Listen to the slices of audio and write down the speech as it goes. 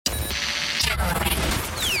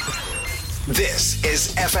This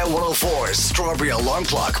is FM 104's Strawberry Alarm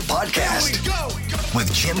Clock Podcast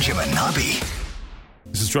with Jim and Nobby.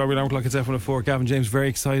 This is Strawberry Alarm Clock. It's F104. Gavin James very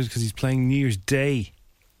excited because he's playing New Year's Day.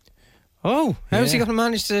 Oh, how's he going to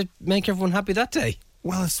manage to make everyone happy that day?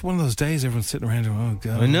 Well, it's one of those days everyone's sitting around going, oh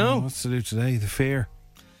God, I know. What's to do today? The fair.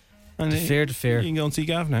 And The fair. You can go and see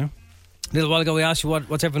Gav now. A little while ago we asked you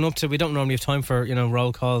what's everyone up to. We don't normally have time for,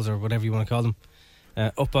 roll calls or whatever you want to call them.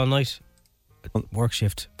 Up all night. Work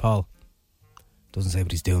shift. Paul doesn't say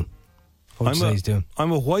what he's doing. What does he's doing?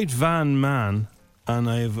 I'm a white van man and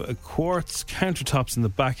I have a quartz countertops in the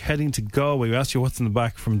back heading to Galway. We asked you what's in the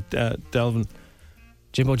back from Delvin.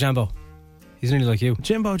 Jimbo Jambo. He's nearly like you.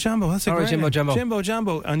 Jimbo Jambo, that's a All great right, Jimbo name. Jambo. Jimbo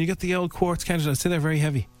Jambo. And you get the old quartz countertops. Say they're very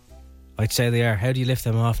heavy. I'd say they are. How do you lift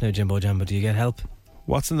them off now, Jimbo Jambo? Do you get help?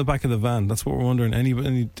 What's in the back of the van? That's what we're wondering.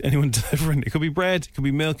 Anyone delivering? It could be bread, it could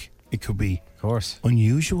be milk, it could be, of course,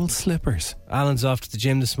 unusual slippers. Alan's off to the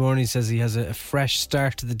gym this morning. He says he has a fresh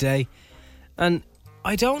start to the day. And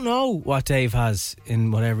I don't know what Dave has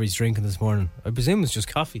in whatever he's drinking this morning. I presume it's just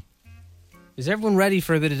coffee. Is everyone ready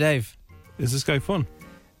for a bit of Dave? Is this guy fun?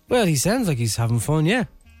 Well, he sounds like he's having fun, yeah.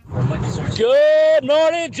 Good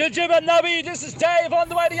morning, Jim and Nobby. This is Dave on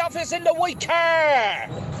the way to the office in the white car.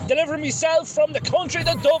 Delivering myself from the country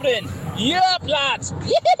to Dublin. Yup, lads.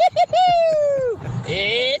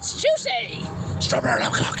 It's Tuesday. Strawberry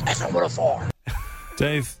Alarm Clock, FM 104.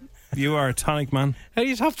 Dave, you are a tonic man. How do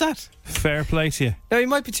you top that? Fair play to you. Now, he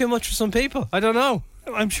might be too much for some people. I don't know.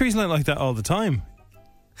 I'm sure he's not like that all the time.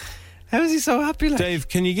 How is he so happy? Like? Dave,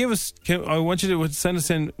 can you give us... I want you to send us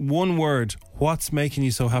in one word. What's making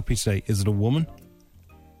you so happy today? Is it a woman?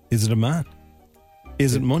 Is it a man?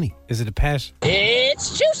 Is it money? Is it a pet?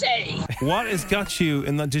 It's Tuesday. What has got you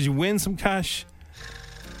in that? Did you win some cash?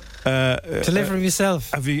 Deliver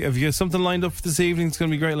yourself. Have you got something lined up for this evening? It's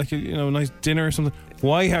going to be great, like a nice dinner or something.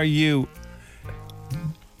 Why are you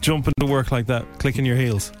jumping to work like that, clicking your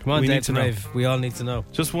heels? Come on, we Dave, need to know. We all need to know.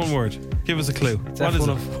 Just one word. Give us a clue. It's What is it?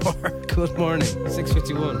 F104. Good morning.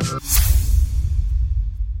 6:51.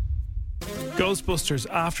 Ghostbusters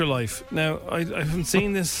Afterlife. Now, I haven't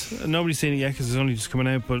seen this. Nobody's seen it yet because it's only just coming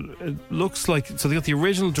out. But it looks like they got the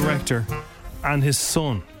original director and his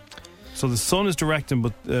son. So the son is directing,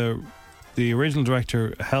 but the original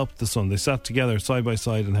director helped the son. They sat together side by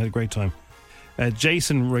side and had a great time.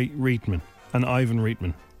 Jason Reitman and Ivan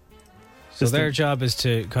Reitman. So their job is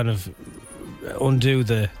to kind of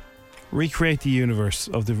recreate the universe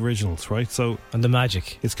of the originals, right? So, and the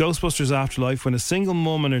magic. It's Ghostbusters Afterlife. When a single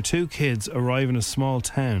mum and her two kids arrive in a small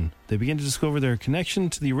town, they begin to discover their connection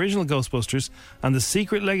to the original Ghostbusters and the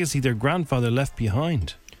secret legacy their grandfather left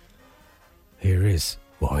behind. Here is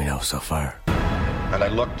what we know so far. And I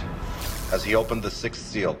looked as he opened the sixth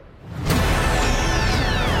seal.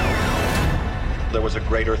 There was a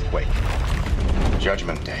great earthquake.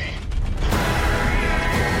 Judgment Day.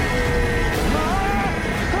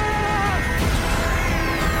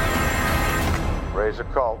 Raise a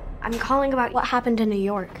call. I'm calling about what happened in New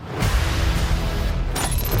York.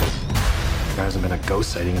 There hasn't been a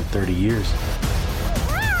ghost sighting in 30 years.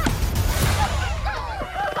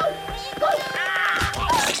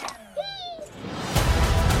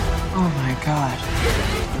 Oh my God.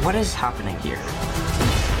 What is happening here?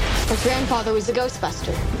 Her grandfather was a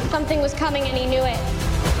Ghostbuster. Something was coming and he knew it.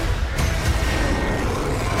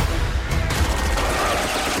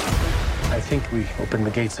 I think we opened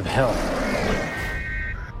the gates of hell.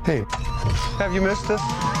 Hey, have you missed us?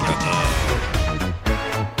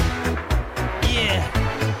 Yeah.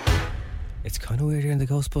 It's kind of weird hearing the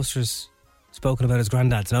Ghostbusters spoken about as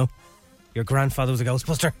granddads, no? Your grandfather was a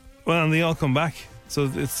Ghostbuster. Well, and they all come back. So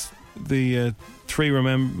it's the three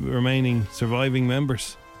remaining surviving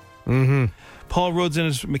members. Mm-hmm. Paul Rudd's in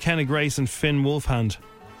it, McKenna Grace and Finn Wolfhand.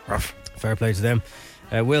 Ruff. Fair play to them.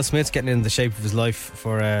 Will Smith's getting in the shape of his life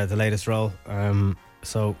for the latest role.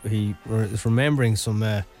 So he is remembering some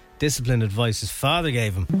discipline advice his father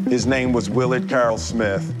gave him. His name was Willard Carroll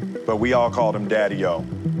Smith, but we all called him Daddy-O.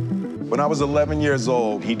 When I was 11 years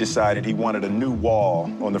old, he decided he wanted a new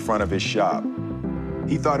wall on the front of his shop.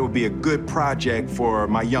 He thought it would be a good project for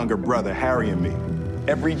my younger brother, Harry, and me.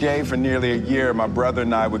 Every day for nearly a year, my brother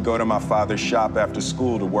and I would go to my father's shop after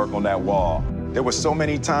school to work on that wall. There were so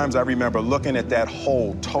many times I remember looking at that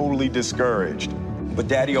hole totally discouraged. But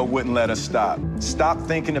Daddy-O wouldn't let us stop. Stop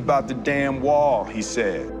thinking about the damn wall, he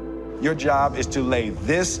said. Your job is to lay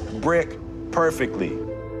this brick perfectly.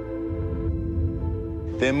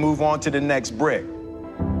 Then move on to the next brick.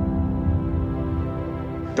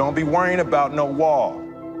 Don't be worrying about no wall.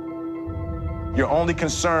 Your only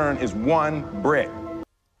concern is one brick.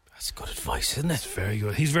 That's good advice, isn't it? That's very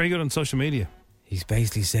good. He's very good on social media. He's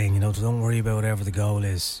basically saying, don't worry about whatever the goal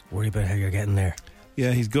is. Worry about how you're getting there.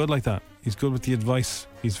 Yeah, he's good like that. He's good with the advice.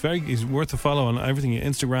 He's worth a follow on everything.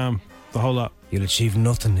 Instagram, the whole lot. You'll achieve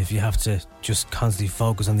nothing if you have to just constantly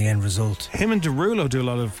focus on the end result. Him and Derulo do a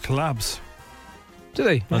lot of collabs. Do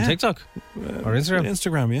they? On Yeah. TikTok? Or Instagram?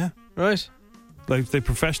 Instagram, yeah. Right. Like, they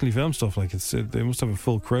professionally film stuff. Like, they must have a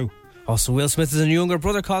full crew. Also, Will Smith has a younger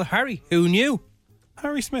brother called Harry. Who knew?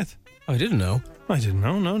 Harry Smith. I didn't know. I didn't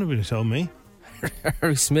know. No, nobody told me.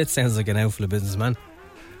 Harry Smith sounds like an outfit businessman.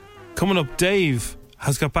 Coming up, Dave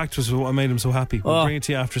has got back to us with what made him so happy. We'll bring it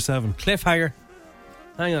to you after 7. Cliffhanger.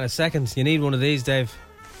 Hang on a second. You need one of these, Dave.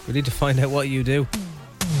 We need to find out what you do.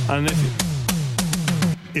 And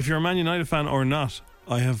if you're a Man United fan or not,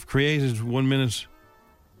 I have created 1 minute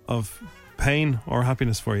of pain or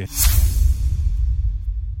happiness for you.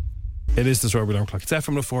 It is the Strawberry Alarm Clock. It's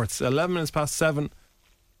FM 104. It's 11 minutes past 7.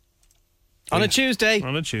 On a Tuesday.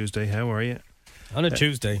 On a Tuesday. How are you? On a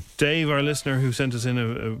Tuesday. Dave, our listener who sent us in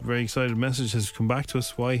a very excited message, has come back to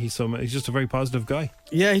us why he's just a very positive guy.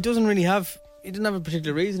 Yeah, he didn't have a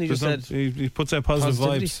particular reason. He just said he puts out positive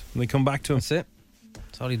vibes and they come back to him. That's it.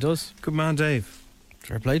 That's all he does. Good man, Dave.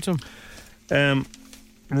 Fair play to him.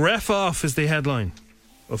 Ref off is the headline.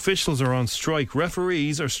 Officials are on strike.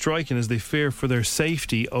 Referees are striking as they fear for their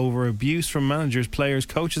safety over abuse from managers, players,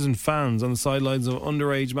 coaches and fans on the sidelines of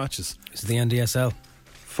underage matches. It's the NDSL.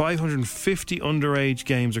 550 underage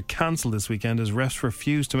games are cancelled this weekend as refs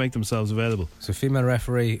refuse to make themselves available. So a female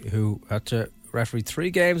referee who had to referee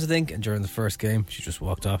 3 games, I think, and during the first game she just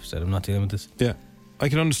walked off, said, I'm not dealing with this. Yeah, I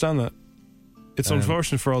can understand that. It's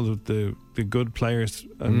unfortunate for all the good players,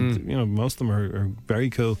 and most of them are very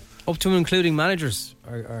cool. Up to and including managers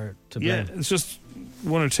are to blame. Yeah, it's just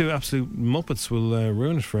 1 or 2 absolute muppets will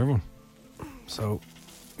ruin it for everyone. So,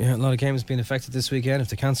 yeah, a lot of games being affected this weekend if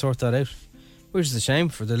they can't sort that out, which is a shame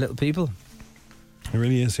for the little people. It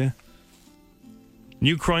really is, yeah.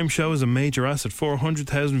 New crime show is a major asset.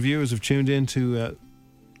 400,000 viewers have tuned in to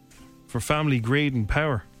for Family Greed and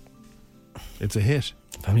Power. It's a hit.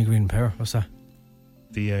 Family Greed and Power, what's that?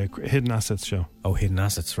 The Hidden Assets show. Oh, Hidden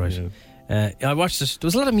Assets, right. I watched it. There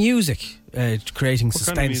was a lot of music creating What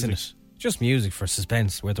suspense kind of in it. Just music for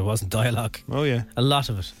suspense where there wasn't dialogue. Oh, yeah. A lot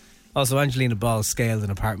of it. Also, Angelina Ball scaled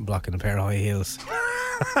an apartment block in a pair of high heels.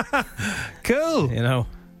 Cool.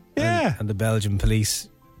 Yeah. And the Belgian police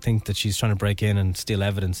think that she's trying to break in and steal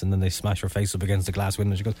evidence, and then they smash her face up against the glass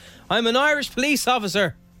window. She goes, I'm an Irish police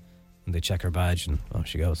officer. And they check her badge and off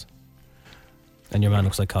she goes. And your man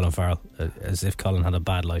looks like Colin Farrell, as if Colin had a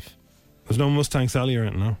bad life. There's no Mustang Sally or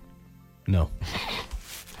anything, no? No.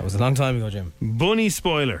 That was a long time ago, Jim. Bunny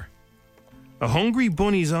spoiler. A hungry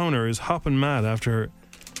bunny's owner is hopping mad after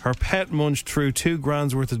her pet munched through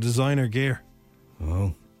 $2,000 worth of designer gear.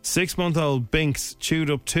 Oh. 6-month-old Binks chewed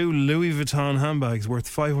up 2 Louis Vuitton handbags worth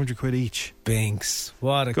 500 quid each. Binks.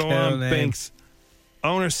 What a Go cool on, name. Binks.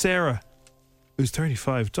 Owner Sarah, who's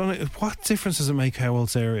 35. Don't know, what difference does it make how old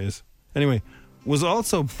Sarah is? Anyway, was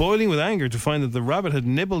also boiling with anger to find that the rabbit had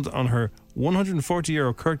nibbled on her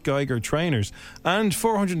 €140 Kurt Geiger trainers and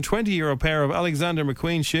 €420 pair of Alexander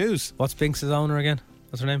McQueen shoes. What's Binks' owner again?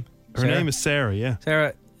 What's her name? Her name is Sarah, yeah.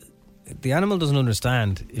 Sarah, the animal doesn't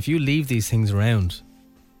understand. If you leave these things around,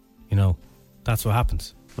 that's what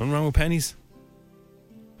happens. Nothing wrong with pennies.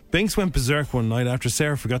 Binks went berserk one night after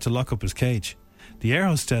Sarah forgot to lock up his cage. The air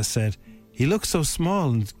hostess said, he looks so small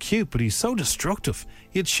and cute, but he's so destructive.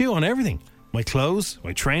 He'd chew on everything. My clothes,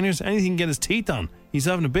 my trainers, anything he can get his teeth on. He's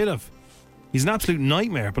having a bit of. He's an absolute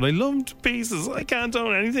nightmare, but I love him to pieces. I can't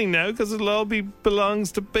own anything now because it'll all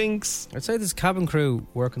belongs to Binks. I'd say there's cabin crew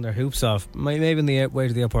working their hoops off, maybe on the way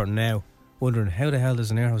to the airport now, wondering how the hell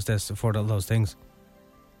does an air hostess afford all those things?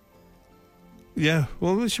 Yeah,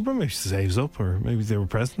 well, she probably saves up, or maybe they were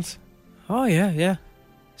presents. Oh, yeah.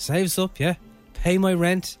 Saves up, yeah. Pay my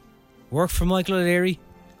rent. Work for Michael O'Leary.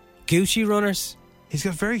 Gucci runners. He's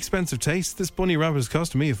got very expensive taste. This bunny rabbit is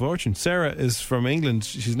costing me a fortune. Sarah is from England.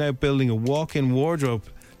 She's now building a walk-in wardrobe.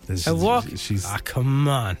 Come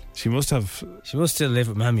on. She must still live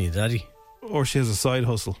with Mammy and Daddy. Or she has a side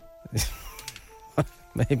hustle.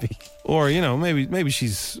 Maybe. Or, maybe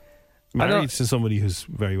she's married to somebody who's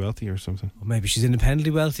very wealthy or something. Or maybe she's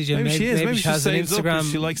independently wealthy, Jim. Maybe she is. Maybe she has an saves Instagram. up.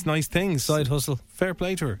 She likes nice things. Side hustle. Fair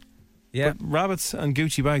play to her. Yeah. But rabbits and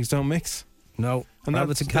Gucci bags don't mix. No. And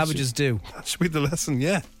rabbits and cabbages do. That should be the lesson,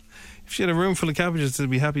 yeah. If she had a room full of cabbages,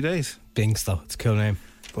 it'd be happy days. Binks, though. It's a cool name.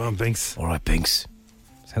 Go on, Binks. All right, Binks.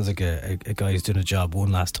 Sounds like a guy who's doing a job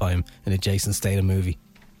one last time in a Jason Statham movie.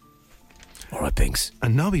 All right, Binks.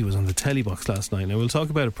 And Nobby was on the telly box last night. Now, we'll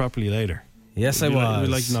talk about it properly later. Yes, we was.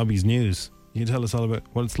 We like Nobby's news. You can tell us all about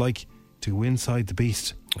what it's like to go inside the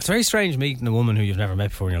beast. It's very strange meeting a woman who you've never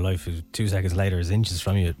met before in your life, who 2 seconds later is inches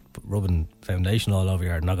from you, rubbing foundation all over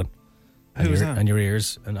your noggin. Who's that? And your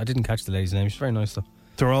ears. And I didn't catch the lady's name. She's very nice though.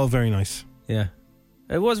 They're all very nice. Yeah.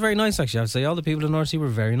 It was very nice actually. I would say all the people in North Sea were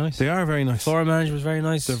very nice. They are very nice. Floor manager was very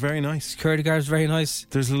nice. They're very nice. Security guard was very nice.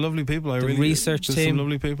 There's lovely people. The research there's team. some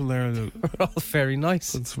lovely people there. They're all very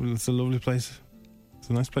nice. It's a lovely place. It's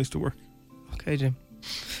a nice place to work. Okay, Jim.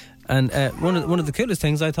 And one of the coolest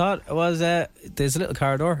things I thought was there's a little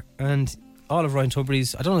corridor, and all of Ryan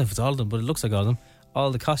Tubridy's, I don't know if it's all of them, but it looks like all of them, all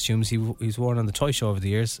the costumes he's worn on the toy show over the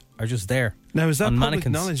years are just there. Now, is that on public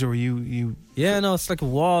mannequins. knowledge, or you? Yeah, no, it's like a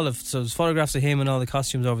wall of, so there's photographs of him and all the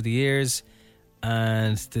costumes over the years,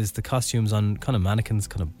 and there's the costumes on kind of mannequins,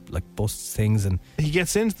 kind of like busts things, and he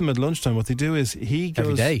gets into them at lunchtime. What they do is he goes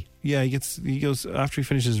every day. Yeah, he goes after he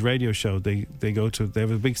finishes his radio show. They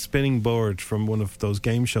have a big spinning board from one of those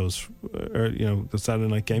game shows, or the Saturday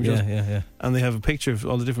night game shows. Yeah. And they have a picture of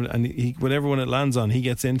all the different, and whatever one it lands on, he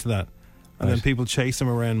gets into that. And then people chase him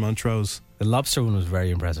around Montrose. The lobster one was very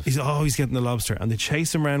impressive. He's always getting the lobster. And they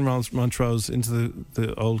chase him around Montrose into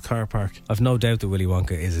the old car park. I've no doubt that Willy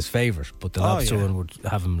Wonka is his favourite, but the lobster one would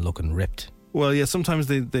have him looking ripped. Well, yeah, sometimes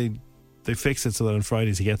they fix it so that on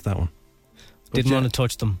Fridays he gets that one. But didn't want to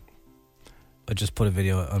touch them. I just put a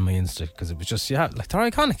video on my Insta because it was just, they're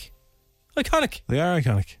iconic. Iconic. They are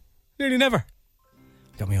iconic. Nearly never.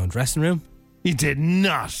 I got my own dressing room. You did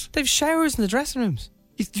not. They have showers in the dressing rooms.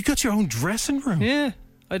 You got your own dressing room? Yeah,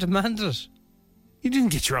 I demanded it. You didn't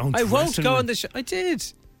get your own dressing room? I won't go on the show. I did.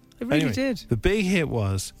 I really did. The big hit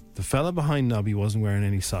was the fella behind Nobby wasn't wearing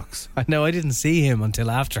any socks. I know, I didn't see him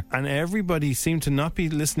until after. And everybody seemed to not be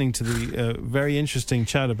listening to the very interesting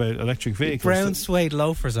chat about electric vehicles. Brown suede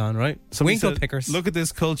loafers on, right? Winkle pickers. Look at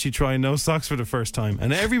this culture trying no socks for the first time.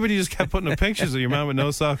 And everybody just kept putting up pictures of your man with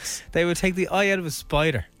no socks. They would take the eye out of a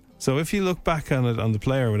spider. So if you look back on it on the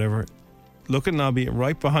player or whatever, look at Nobby.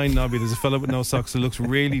 Right behind Nobby there's a fella with no socks who looks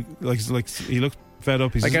really like he looks fed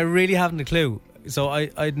up. I really haven't a clue. So I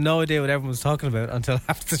had no idea what everyone was talking about until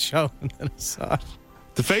after the show, and then I saw it.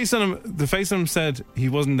 The face on him said he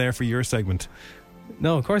wasn't there for your segment.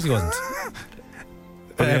 No, of course he wasn't.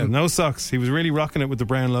 But no socks. He was really rocking it with the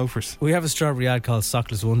brown loafers. We have a Strawberry ad called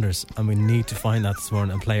Sockless Wonders, and we need to find that this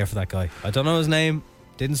morning and play it for that guy. I don't know his name,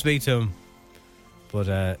 didn't speak to him, but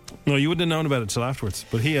no, you wouldn't have known about it till afterwards.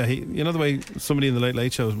 But he you know the way somebody in the Late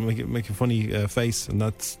Late Show make a funny face, and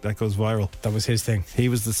that goes viral. That was his thing. He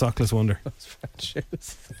was the Sockless Wonder. Those red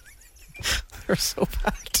shoes. They're so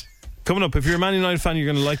bad. Coming up, if you're a Man United fan, you're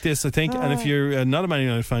going to like this, I think. And if you're not a Man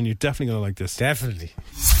United fan, you're definitely going to like this. Definitely.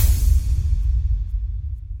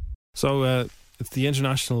 So it's the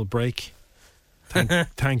international break.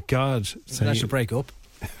 Thank God. International break up.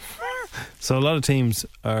 So a lot of teams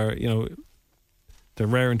are, they're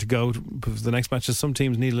raring to go because the next matches. Some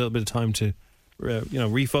teams need a little bit of time to,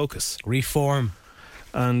 refocus, reform.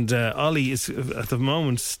 And Ollie is at the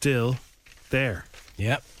moment still there.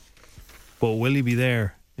 Yep. But will he be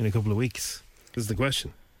there in a couple of weeks? This is the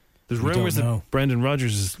question. There's rumours that Brendan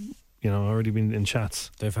Rodgers has, already been in chats.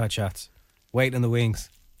 They've had chats. Waiting in the wings.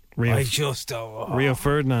 Rio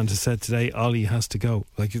Ferdinand has said today Ollie has to go.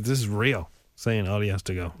 Like, this is Rio saying Ollie has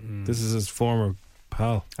to go. This is his former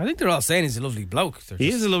pal. I think they're all saying he's a lovely bloke. He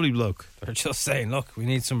is a lovely bloke. They're just saying, look, we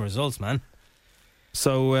need some results, man.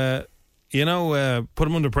 So, put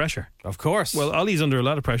him under pressure. Of course. Well, Ollie's under a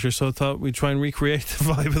lot of pressure, so I thought we'd try and recreate the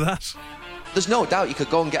vibe of that. There's no doubt you could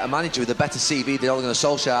go and get a manager with a better CV than Ole Gunnar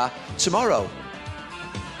Solskjaer tomorrow.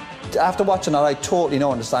 After watching that, I totally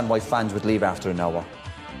understand why fans would leave after an hour.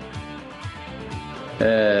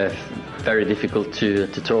 Very difficult to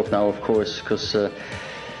talk now, of course, because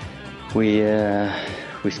we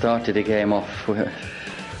started the game off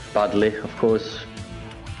badly, of course.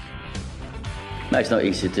 No, it's not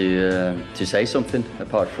easy to say something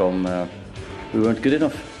apart from we weren't good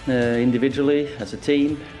enough individually as a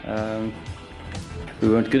team. We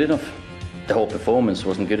weren't good enough. The whole performance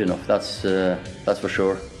wasn't good enough. That's for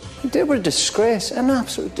sure. They were a disgrace, an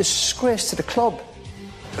absolute disgrace to the club.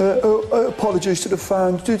 Apologies to the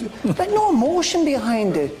fans. Like, no emotion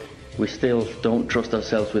behind it. We still don't trust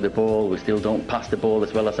ourselves with the ball. We still don't pass the ball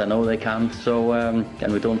as well as I know they can. So,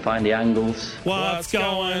 and we don't find the angles. What's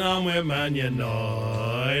going on with Man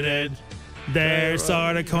United? They're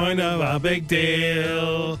sort of kind of a big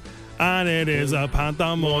deal. And it is a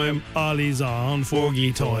pantomime. Ollie's on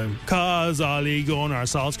Fergie time. Cause Ole Gunnar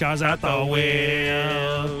Solskjaer's at the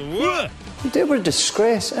wheel. They were a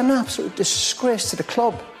disgrace, an absolute disgrace to the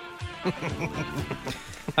club.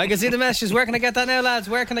 I can see the messages. Where can I get that now, lads?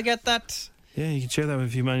 Where can I get that? Yeah, you can share that with a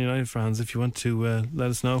few Man United fans if you want to let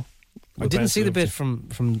us know. I didn't see the bit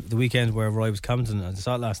from the weekend where Roy was commenting. I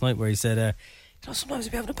saw it last night where he said, sometimes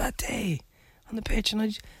I'd be having a bad day on the pitch, and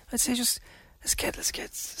I'd say just let's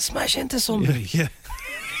get smash into somebody. Yeah.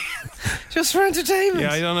 Just for entertainment.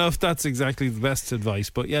 Yeah, I don't know if that's exactly the best advice,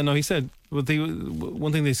 but yeah, no, he said. But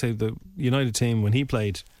one thing they say, the United team when he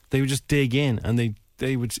played, they would just dig in and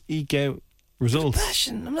they would eke out results.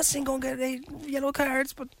 Passion. I'm not saying go and get 8 yellow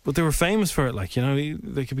cards, but they were famous for it. Like, you know,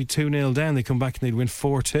 they could be 2-0 down, they come back and they'd win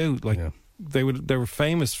 4-2. Like, they were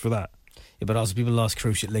famous for that. Yeah, but also people lost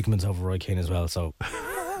cruciate ligaments over Roy Keane as well. So,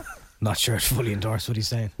 not sure it's fully endorsed what he's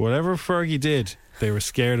saying. Whatever Fergie did, they were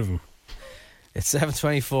scared of him. It's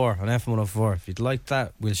 7:24 on FM104. If you'd like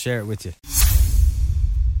that, we'll share it with you.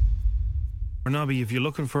 Or Nobby, if you're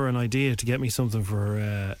looking for an idea to get me something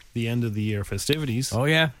for the end of the year festivities. Oh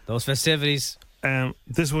yeah, those festivities.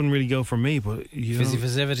 This wouldn't really go for me, but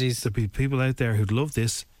festivities. There'd be people out there who'd love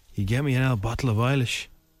this. You get me a bottle of Eilish.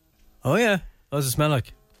 Oh yeah, what does it smell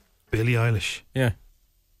like? Billie Eilish. Yeah.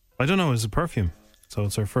 I don't know, it's a perfume, so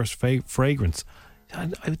it's her first fragrance. I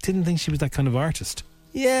didn't think she was that kind of artist.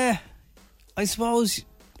 Yeah, I suppose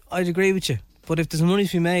I'd agree with you. But if there's money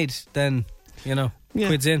to be made, then,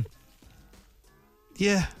 quid's in.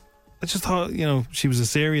 Yeah. I just thought, she was a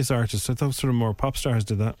serious artist. I thought sort of more pop stars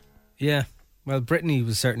did that. Yeah. Well, Britney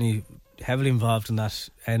was certainly heavily involved in that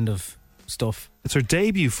end of stuff. It's her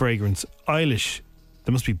debut fragrance, Eilish.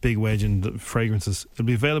 There must be big wedge in the fragrances. It'll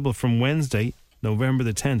be available from Wednesday, November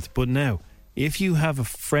the 10th. But now, if you have a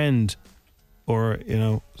friend or,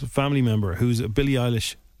 a family member who's a Billie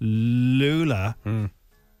Eilish Lula,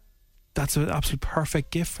 that's an absolute perfect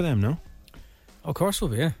gift for them, no? Of course it will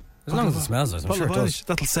be, yeah. As long as it smells nice, I'm sure it does.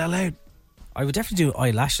 That'll sell out. I would definitely do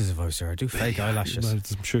eyelashes if I was her. I do fake eyelashes. I'm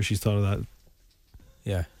sure she's thought of that.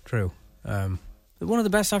 Yeah, true. One of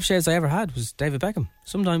the best aftershades I ever had was David Beckham.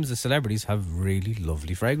 Sometimes the celebrities have really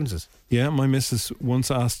lovely fragrances. Yeah, my missus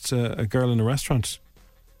once asked a girl in a restaurant,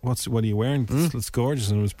 what are you wearing? It's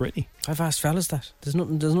gorgeous, and it was Britney. I've asked fellas that. There's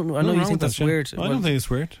nothing. I know you think that's weird. I don't think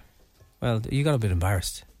it's weird. Well, you got a bit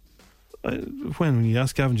embarrassed. When you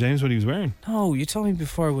asked Gavin James what he was wearing? No, you told me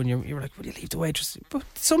before when you were like, "Will you leave the waitress?" But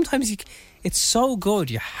sometimes it's so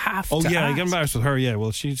good you have to. Oh yeah, ask. I get embarrassed with her. Yeah,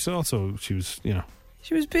 well, she was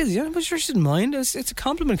She was busy. I'm sure she didn't mind. It's a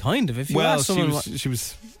compliment, kind of. If you ask someone, she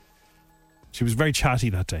was very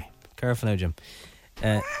chatty that day. Careful now, Jim.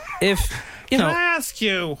 If Can I ask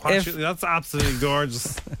you? That's absolutely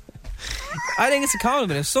gorgeous. I think it's a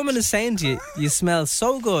compliment. If someone is saying to you, "You smell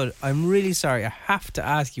so good," I'm really sorry. I have to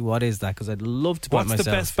ask you, what is that? Because I'd love to buy it myself. What's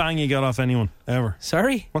the best bang you got off anyone ever?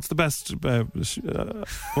 Sorry? What's the best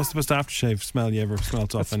aftershave smell you ever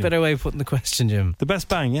smelt off anyone? That's a better way of putting the question, Jim. The best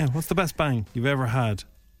bang, yeah. What's the best bang you've ever had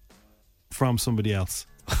from somebody else?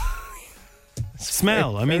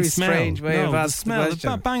 Smell. Very smell. Strange way of asking the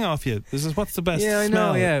smell. Bang off you. This is what's the best smell. Yeah, I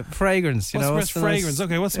know, yeah. Fragrance. What's the best fragrance?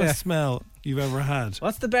 Okay, what's the best smell you've ever had?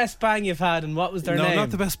 What's the best bang you've had and what was their name? No, not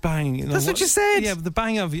the best bang. That's what you said. Yeah, but the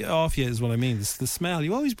bang off you is what I mean. It's the smell.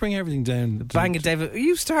 You always bring everything down. The bang of David.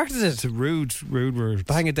 You started it. It's a rude words.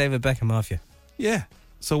 Bang of David Beckham off you. Yeah.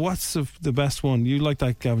 So what's the best one? You like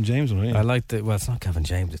that Gavin James one, right? I like well, it's not Gavin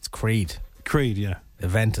James. It's Creed. Creed, yeah.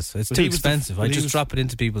 Aventus. It's too expensive. I just drop it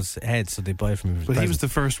into people's heads so they buy it from me. But he was the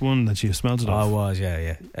first one that you smelled it off. Oh, I was,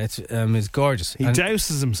 yeah. It's gorgeous. He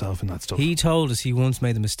douses himself in that stuff. He told us he once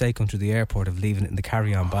made the mistake going through the airport of leaving it in the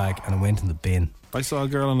carry-on bag and it went in the bin. I saw a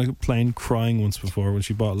girl on a plane crying once before when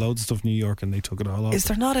she bought loads of stuff in New York and they took it all off. Is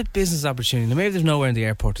there not a business opportunity? Now, maybe there's nowhere in the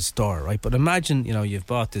airport to store it, right? But imagine, you've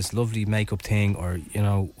bought this lovely makeup thing or,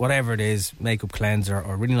 whatever it is, makeup cleanser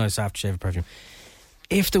or really nice aftershave perfume.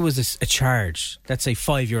 If there was a charge, let's say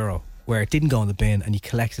 €5, where it didn't go in the bin and you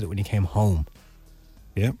collected it when you came home.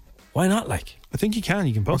 Yeah. Why not, like? I think you can.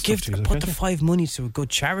 You can post put the $5 money to a good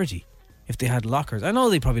charity if they had lockers. I know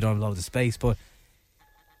they probably don't have loads of space, but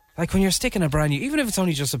like when you're sticking a brand new, even if it's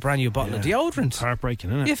only just a brand new bottle of deodorant. It's heartbreaking,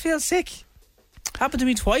 isn't it? You feel sick. Happened to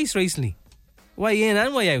me twice recently. Way in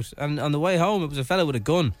and way out. And on the way home, it was a fella with a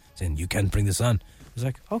gun saying, "You can't bring this on." I was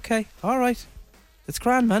like, okay, all right. It's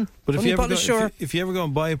grand, man. But if you ever go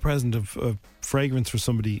and buy a present of fragrance for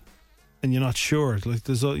somebody and you're not sure, like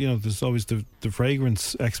there's always the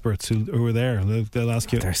fragrance experts who are there and they'll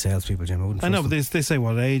ask you. They're salespeople, Jim. I know, but they say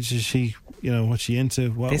what age is she? What's she into?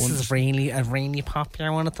 This is really a really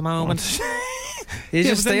popular one at the moment.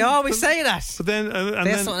 They always say that. But then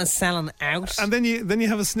this one is selling out. And then you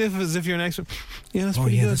have a sniff as if you're an expert. Yeah, that's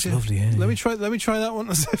pretty good. That's lovely. Yeah, let me try that one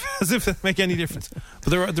as if it make any difference.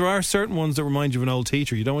 But there are certain ones that remind you of an old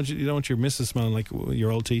teacher. You don't want your missus smelling like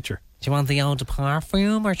your old teacher. Do you want the old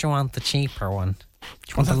perfume or do you want the cheaper one? Do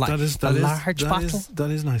you want the large bottle? That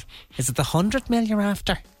is nice. Is it the 100ml you're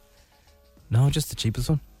after? No, just the cheapest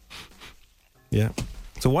one. Yeah.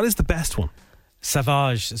 So what is the best one?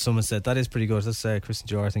 Savage, someone said. That is pretty good. That's Chris and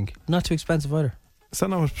Joe, I think. Not too expensive either. Is that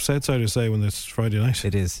not what Southsiders say when it's Friday night?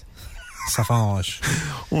 It is. Savage.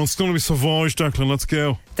 Oh, it's going to be Savage, Declan. Let's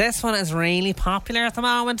go. This one is really popular at the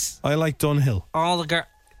moment. I like Dunhill. All the girls.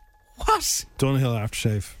 What? Dunhill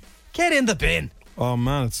aftershave. Get in the bin. Oh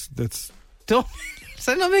man, it's. Does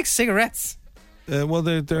that not make cigarettes? Well,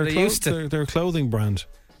 they're a clothing brand.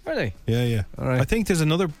 Are they? Yeah. All right. I think there's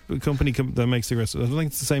another company that makes cigarettes. I don't think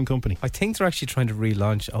it's the same company. I think they're actually trying to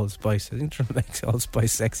relaunch Old Spice. I think they're trying to make Old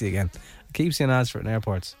Spice sexy again. I keep seeing ads for it in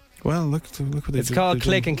airports. Well, look what they do. It's called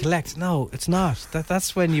Click and Collect. No, it's not.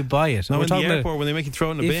 That's when you buy it. No, in the airport when they make you throw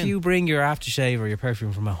it in a bin. If you bring your aftershave or your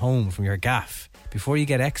perfume from a home, from your gaff, before you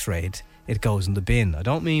get x-rayed, it goes in the bin. I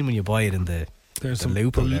don't mean when you buy it in the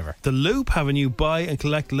loop or whatever. The loop having you buy and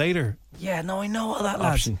collect later. Yeah, no, I know all that,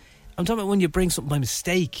 lads. I'm talking about when you bring something by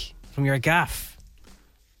mistake from your gaff.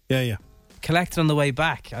 Yeah. Collect it on the way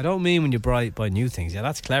back. I don't mean when you buy new things. Yeah,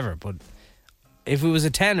 that's clever, but if it was a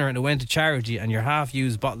tenner and it went to charity and your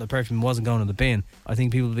half-used bottle of perfume wasn't going in the bin, I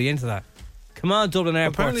think people would be into that. Come on, Dublin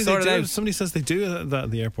Airport, apparently sort it out. Somebody says they do that at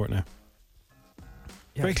the airport now.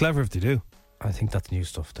 Yeah. Very clever if they do. I think that's new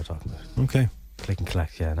stuff they're talking about. Okay. Click and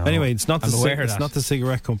collect, yeah. No, anyway, it's not it's not the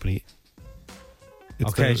cigarette company.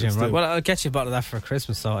 Okay, Jim, right. Well, I'll get you a bottle of that for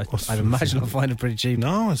Christmas, so I'd imagine I'll find it pretty cheap.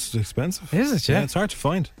 No, it's expensive. Is it, yeah? It's hard to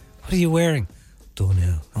find. What are you wearing?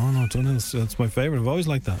 Dunhill. Oh, no, Dunhill. That's my favourite. I've always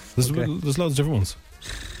liked that. There's loads of different ones.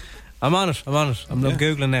 I'm on it. I'm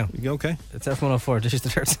Googling now. You okay? It's F104. Just the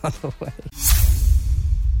dirt's on the way.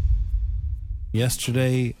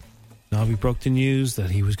 Yesterday, Nobby broke the news that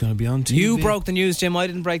he was going to be on TV. You broke the news, Jim. I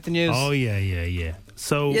didn't break the news. Oh, yeah.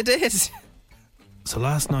 So you did. So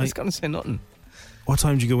last night... I was going to say nothing. What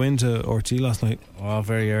time did you go into RT last night? Oh,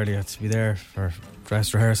 very early. I had to be there for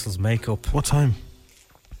dress rehearsals, makeup. What time?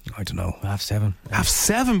 I don't know, 7:30.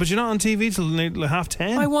 7:30, but you're not on TV till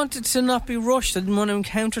 10:30. I wanted to not be rushed. I didn't want to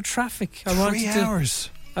encounter traffic. 3 hours.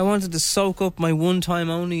 I wanted to soak up my one-time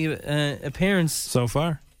only appearance so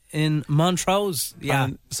far in Montrose. Yeah.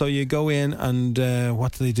 And so you go in, and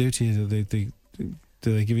what do they do to you? Do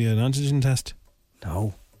they give you an antigen test?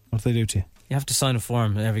 No. What do they do to you? You have to sign a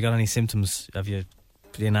form. Have you got any symptoms? Have you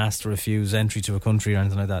been asked to refuse entry to a country or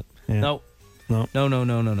anything like that? Yeah. No.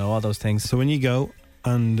 All those things. So when you go.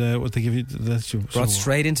 And what they give you? Brought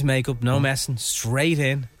straight into makeup, no messing, straight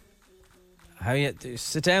in. How you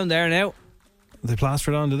sit down there now? They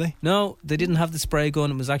plastered on, did they? No, they didn't have the spray gun.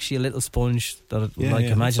 It was actually a little sponge that,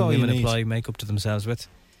 imagine women apply makeup to themselves with.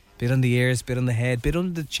 Bit on the ears, bit on the head, bit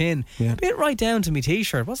under the chin, bit right down to my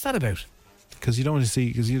t-shirt. What's that about? Because you don't want to see.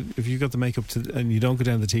 Because if you got the makeup and you don't go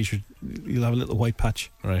down the t-shirt, you'll have a little white patch.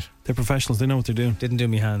 Right. They're professionals. They know what they're doing. Didn't do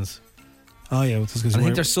me hands. Oh yeah, that's because I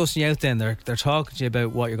think they're sussing you out. Then they're talking to you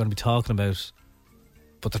about what you're going to be talking about,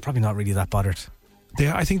 but they're probably not really that bothered.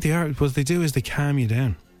 I think they are. What they do is they calm you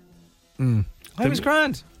down. I was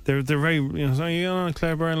grand. They're very so you on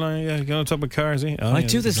Claire Byrne line. Yeah, you on top of cars. Eh? I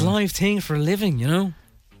do this live thing for a living, you know.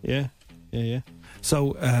 Yeah.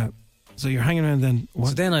 So you're hanging around then. What?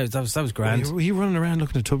 So then that was grand. Were you running around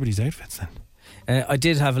looking at Tubridy's outfits then? I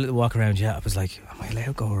did have a little walk around. Yeah, I was like, "Am I allowed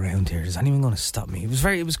to go around here? Is anyone going to stop me?"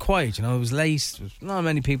 It was quiet. You know, it was late. There was not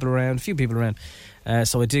many people around. A few people around.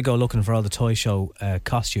 So I did go looking for all the toy show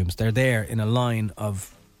costumes. They're there in a line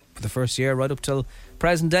for the first year right up till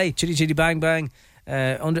present day. Chitty Chitty Bang Bang,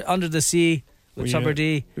 Under the Sea with Chopper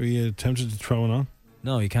D. Were you tempted to throw it on?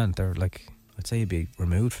 No, you can't. They're like, I'd say you'd be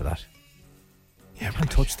removed for that. Yeah, you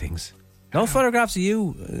can't touch things. No photographs of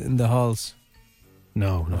you in the halls.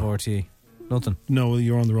 No. Of RT. Nothing. No,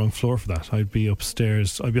 you're on the wrong floor for that. I'd be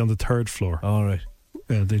upstairs. I'd be on the 3rd floor. All right.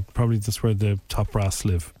 That's where the top brass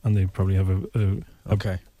live, and they probably have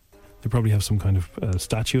okay. They probably have some kind of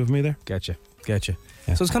statue of me there. Getcha.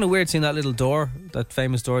 Yeah. So it's kind of weird seeing that little door, that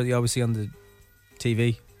famous door that you always see on the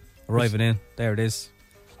TV, arriving in. There it is.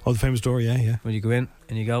 Oh, the famous door, yeah. When you go in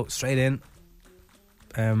and you go straight in,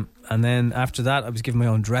 and then after that, I was given my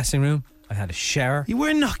own dressing room. I had a shower. You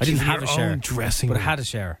were not. I didn't have a shower, dressing room, but I had a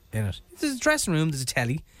shower in it. There's a dressing room. There's a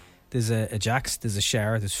telly. There's a Jack's. There's a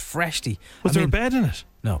shower. There's Freshty. Was there a bed in it?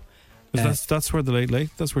 No. That's where the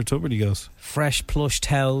late. That's where Tubridy goes. Fresh plush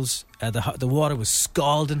towels. The water was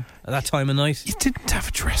scalding at that time of night. You didn't have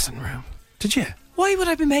a dressing room, did you? Why would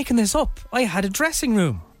I be making this up? I had a dressing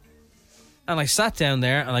room. And I sat down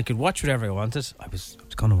there and I could watch whatever I wanted. I was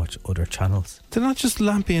going to watch other channels. Did not just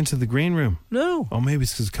lamp you into the green room? No. Oh, maybe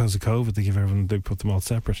it's because of COVID. They put them all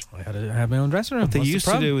separate. I had my own dressing room. What they used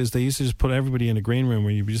to do is they used to just put everybody in a green room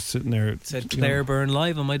where you'd be just sitting there. It said Claire Byrne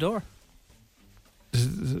live on my door.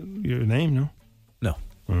 Is your name? No. No.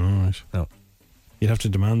 Oh, right. No. You'd have to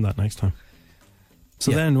demand that next time.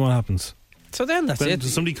 So then what happens? So then that's it.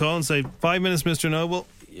 Does somebody call and say, 5 minutes, Mr. Noble?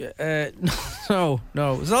 No.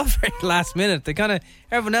 It was all very last minute.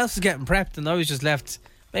 Everyone else was getting prepped and I was just left.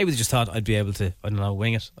 Maybe they just thought I'd be able to, I don't know,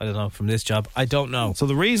 wing it. I don't know, from this job. I don't know. So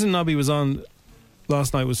the reason Nobby was on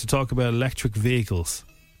last night was to talk about electric vehicles.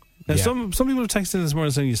 Now, some people have texted in this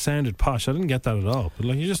morning saying you sounded posh. I didn't get that at all. But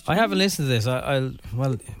I haven't listened to this.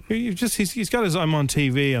 He's got his I'm on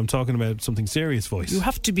TV, I'm talking about something serious voice. You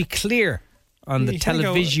have to be clear on the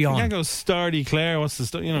television. You can't go Stardy Claire. What's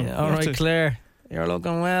the all right, Claire. You're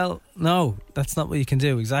looking well. No, that's not what you can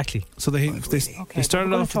do, exactly. So they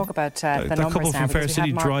started off. Talk about the couple from Fair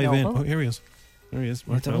City drive in. Oh, here he is. There he is.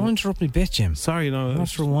 Don't interrupt me, bit, Jim. Sorry, no.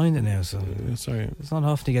 Let's rewind it now. So sorry. It's not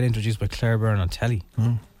often to get introduced by Claire Byrne on telly.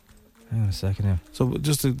 Oh. Hang on a second now. So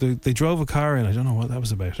they drove a car in. I don't know what that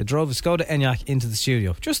was about. They drove a Skoda Enyaq into the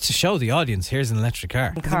studio just to show the audience here's an electric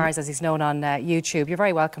car. Cars, as he's known on YouTube. You're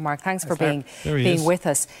very welcome, Mark. Thanks for being with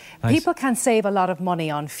us. Thanks. People can save a lot of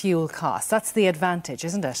money on fuel costs. That's the advantage,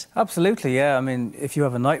 isn't it? Absolutely, yeah. I mean, if you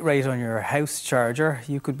have a night rate on your house charger,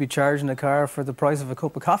 you could be charging a car for the price of a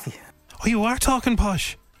cup of coffee. Oh, you are talking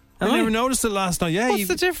posh. I never noticed it last night. Yeah, what's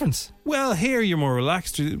the difference? Well, here you're more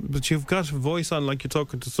relaxed, but you've got a voice on like you're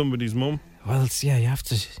talking to somebody's mum. Well, you have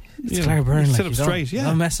to. It's Claire Byrne. Sit up straight. You're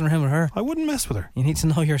not messing around with her. I wouldn't mess with her. You need to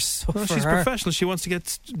know your stuff. Well, she's professional. She wants to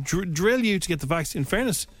drill you to get the facts. In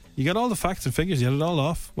fairness, you got all the facts and figures. You had it all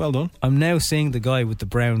off. Well done. I'm now seeing the guy with the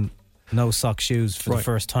brown no sock shoes for the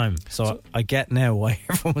first time, so I get now why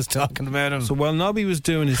everyone was talking about him. So while Nobby was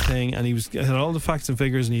doing his thing and he had all the facts and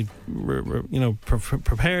figures and he'd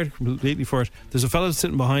prepared completely for it, there's a fellow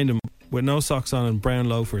sitting behind him with no socks on and brown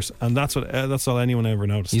loafers, and that's all anyone ever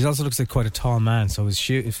noticed. He also looks like quite a tall man, so his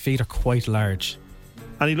feet are quite large,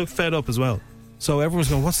 and he looked fed up as well. So everyone's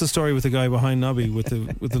going, what's the story with the guy behind Nobby with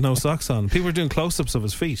the no socks on? People are doing close-ups of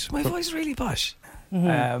his feet. My voice is really posh.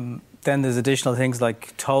 Mm-hmm. Then there's additional things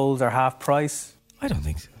like tolls are half price. I don't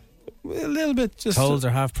think so. A little bit. Just tolls are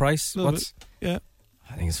half price. Yeah.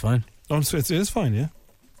 I think it's fine. Oh, it is fine,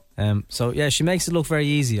 yeah. So yeah, she makes it look very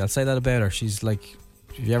easy. I'll say that about her. She's like,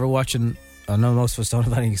 if you're ever watching, I know most of us don't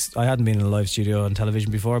have any. I hadn't been in a live studio on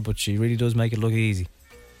television before, but she really does make it look easy.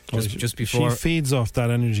 Just before she feeds off that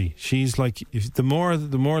energy. She's like, the more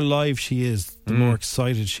live she is, the more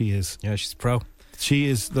excited she is. Yeah, she's a pro. She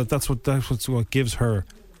is. That's what gives her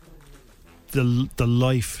the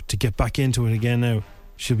life to get back into it again. Now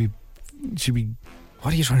she'll be.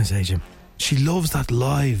 What are you trying to say, Jim? She loves that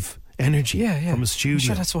live energy from a studio. I'm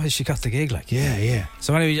sure that's why she got the gig. Like, yeah.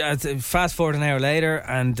 So anyway, fast forward an hour later,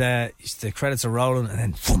 and the credits are rolling, and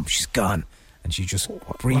then boom, she's gone, and she just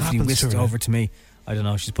briefly whisked over to me. I don't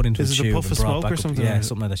know. She's put into a tube puff and of brought smoke back or something. Yeah,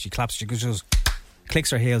 something like that. She claps. She just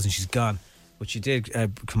clicks her heels, and she's gone. But she did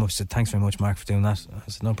come up and said, "Thanks very much, Mark, for doing that." I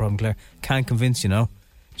said, "No problem, Claire. Can't convince you, no."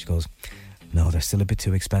 She goes, "No, they're still a bit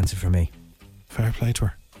too expensive for me." Fair play to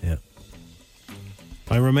her. Yeah.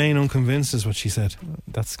 I remain unconvinced, is what she said.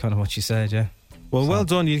 That's kind of what she said, yeah. Well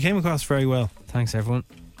done. You came across very well. Thanks, everyone.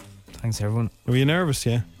 Were you nervous,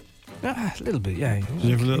 yeah? A little bit, yeah. Did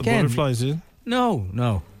you have little butterflies, did you?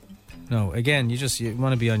 No. Again, you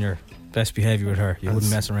want to be on your best behaviour with her. You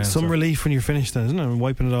wouldn't mess around. Some relief when you're finished then, isn't it? And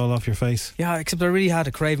wiping it all off your face. Yeah, except I really had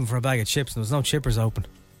a craving for a bag of chips and there was no chippers open.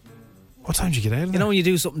 What time did you get out of there? You know when you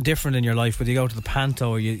do something different in your life, whether you go to the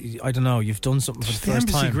Panto or I don't know, you've done something for the first time.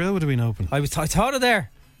 The Embassy Grill would have been open. I thought of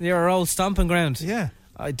there. Near our old stomping ground. Yeah.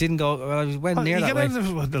 I didn't go. Well, I went near that way. You get out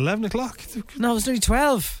of what, 11 o'clock? No, it was nearly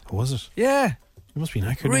 12. Oh, was it? Yeah. You must be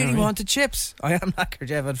knackered. Really wanted chips. I am knackered.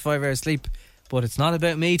 Yeah, I've had 5 hours sleep. But it's not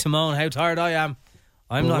about me to moan how tired I am.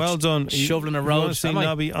 I'm not well done. shoveling a road. You want to see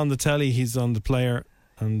Nobby on the telly, he's on the player.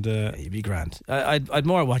 And he'd be grand. I'd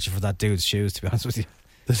more watch it for that dude's shoes, to be honest with you.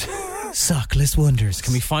 Sockless Wonders.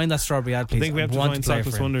 Can we find that strawberry ad, please? I think we have to find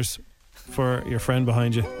Sockless Wonders for your friend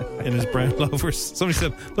behind you in his brown loafers. Somebody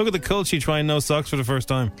said, look at the culture trying no socks for the first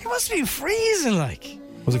time. It must be freezing, like.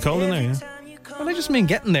 Was it cold in there, yeah? Well, I just mean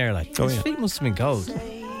getting there, like. His feet must have been cold.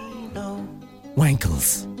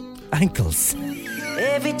 Wankles. Ankles. Need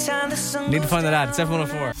to find that ad. It's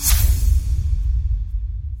F104.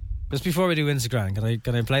 Just before we do Instagram,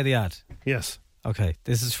 can I play the ad? Yes. Okay,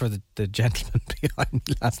 this is for the gentleman behind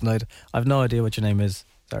me last night. I've no idea what your name is.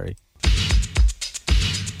 Sorry.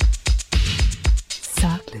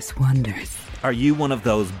 Sockless Wonders. Are you one of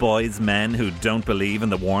those boys, men, who don't believe in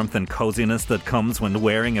the warmth and coziness that comes when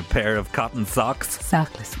wearing a pair of cotton socks?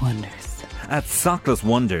 Sockless Wonders. At Sockless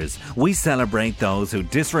Wonders, we celebrate those who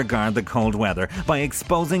disregard the cold weather by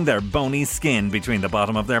exposing their bony skin between the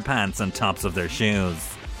bottom of their pants and tops of their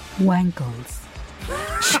shoes. Wankles.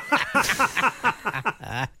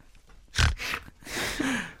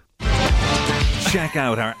 Check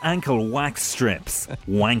out our ankle wax strips,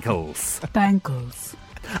 Wankles. Bankles.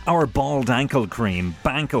 Our bald ankle cream,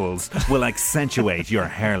 Bankles, will accentuate your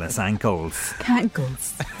hairless ankles.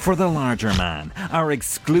 Cankles. For the larger man, our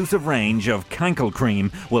exclusive range of Cankle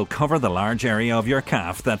cream will cover the large area of your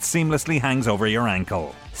calf that seamlessly hangs over your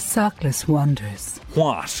ankle. Sockless wonders.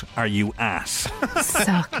 What are you at?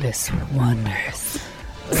 Sockless wonders.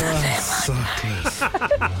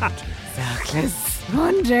 Sockless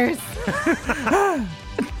wonders.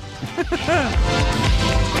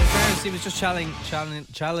 He was just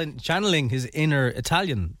channeling his inner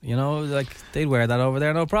Italian. You know, like they'd wear that over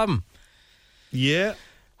there, no problem. Yeah.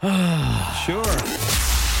 Sure.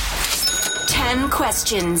 10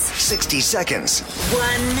 questions. 60 seconds.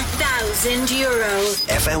 €1,000.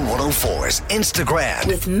 FM 104's Instagram.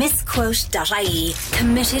 With misquote.ie.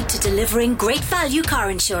 Committed to delivering great value car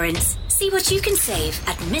insurance. See what you can save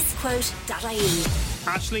at misquote.ie.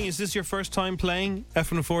 Aisling, is this your first time playing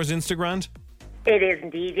F104's Instagram? It is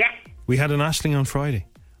indeed, yes. We had an Aisling on Friday.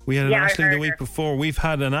 We had an Aisling the week before. We've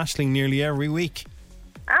had an Aisling nearly every week.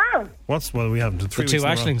 Oh. We haven't. 3 weeks two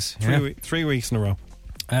Aislings. 3 weeks in a row.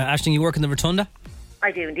 Aisling, you work in the Rotunda?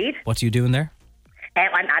 I do indeed. What are you doing there?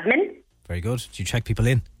 I'm admin. Very good. Do you check people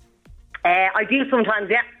in? I do sometimes,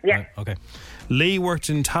 yeah. Right, okay. Lee worked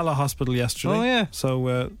in Tala Hospital yesterday. Oh, yeah.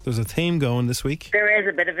 So there's a theme going this week. There is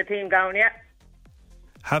a bit of a theme going, yeah.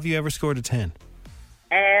 Have you ever scored a 10?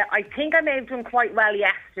 I think I may have done quite well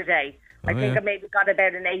yesterday. I think I maybe got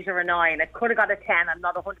about an 8 or a 9. I could have got a 10. I'm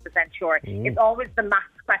not 100% sure. Ooh. It's always the maths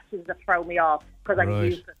questions that throw me off because I'm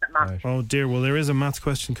useless at maths. Right. Oh dear. Well, there is a maths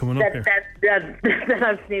question coming up here. Then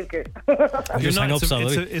I'm snookered.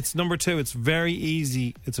 It's number 2. It's very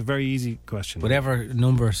easy. It's a very easy question. Whatever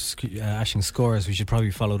number Aisling scores, we should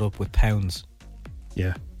probably follow it up with pounds.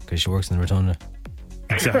 Yeah. Because she works in the Rotunda.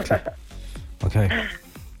 Exactly. Okay.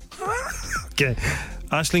 Okay.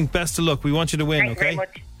 Aisling, best of luck. We want you to win, Thanks very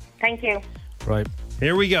much. Thank you. Right.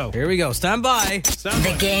 Here we go. Stand by.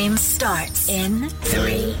 The game starts in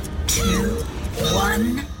 3, 2,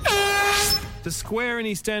 1. The square in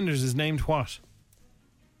EastEnders is named what?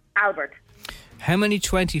 Albert. How many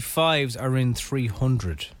 25s are in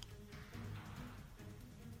 300?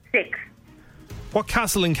 6. What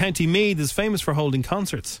castle in County Meath is famous for holding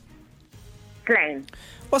concerts? Slane.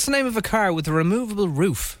 What's the name of a car with a removable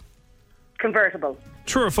roof? Convertible.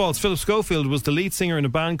 True or false, Philip Schofield was the lead singer in a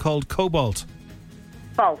band called Cobalt?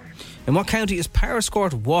 False. In what county is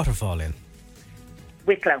Powerscourt Waterfall in?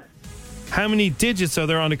 Wicklow. How many digits are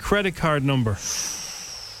there on a credit card number?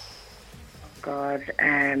 God,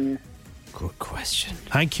 Good question.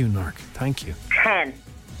 Thank you, Nark. Thank you. 10.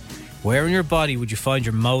 Where in your body would you find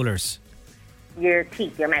your molars? Your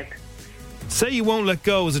teeth, your mouth. Say You Won't Let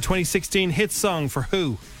Go is a 2016 hit song for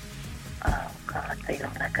who? Oh, God, Say You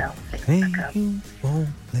Won't Let Go. You won't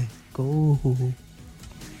let go.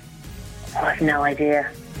 I have no idea.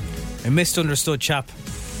 A misunderstood chap.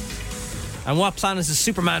 And what planet is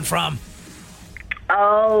Superman from? I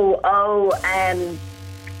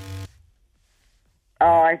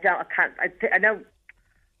know.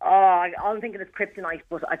 I'm thinking it's kryptonite,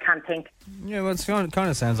 but I can't think. Yeah, well, it kind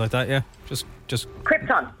of sounds like that, yeah. Just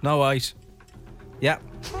Krypton. No white. Yeah.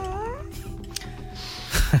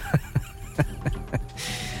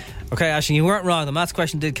 Okay, Aisling, you weren't wrong. The maths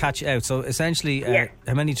question did catch you out. So essentially,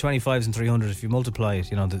 how many 25s and 300? If you multiply it,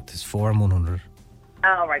 there's 4 and 100.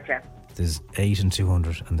 Oh, right, yeah. There's 8 and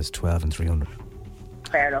 200, and there's 12 and 300.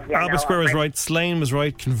 Fair enough. Yeah, Albert Square was right. Slane was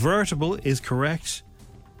right. Convertible is correct.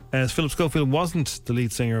 As Philip Schofield wasn't the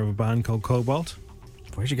lead singer of a band called Cobalt.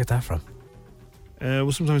 Where'd you get that from?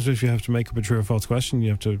 Well, sometimes if you have to make up a true or false question, you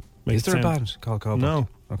have to make Is there a band called Cobalt? No.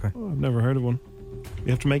 Okay. Oh, I've never heard of one.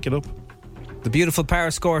 You have to make it up. The beautiful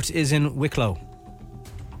Powerscourt is in Wicklow.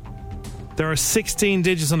 There are 16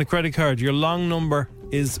 digits on the credit card. Your long number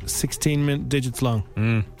is 16 digits long.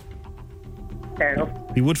 Fair enough.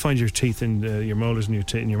 You would find your teeth in your molars in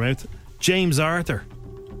your mouth. James Arthur.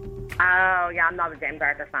 Oh, yeah, I'm not a James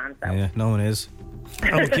Arthur fan, so. Yeah, no one is.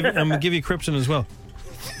 I'm going to give you Krypton as well.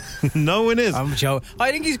 No one is. I'm joking.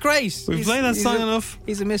 I think he's great. We've played that song enough.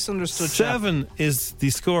 He's a misunderstood 7 is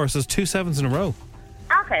the score, so there's 2 sevens in a row.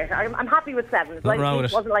 Okay, so I'm happy with 7. It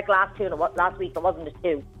wasn't like last week, it wasn't a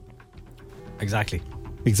 2. Exactly.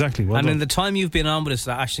 Well and done. in the time you've been on with us,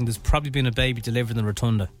 Aisling, there's probably been a baby delivered in the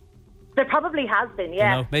Rotunda. There probably has been,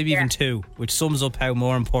 yeah. Maybe even 2, which sums up how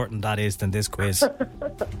more important that is than this quiz.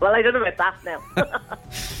 Well, I don't know about that now.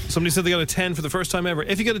 Somebody said they got a 10 for the first time ever.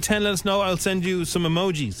 If you get a 10, let us know. I'll send you some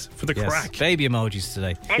emojis for the crack. Baby emojis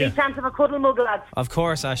today. Any chance of a cuddle mug, lads? Of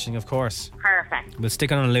course, Aisling, of course. Perfect. We'll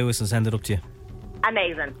stick it on a Lewis and send it up to you.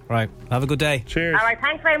 amazing. Right. Have a good day. Cheers. All right,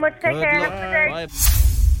 thanks very much. Take care. Have a good day. Bye.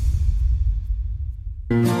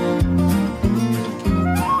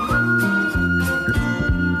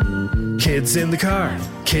 Kids in the car,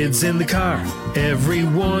 kids in the car,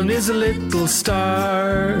 everyone is a little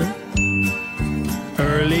star.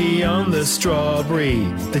 Early on the strawberry,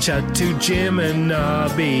 they chat to Jim and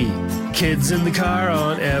Nobby. Kids in the car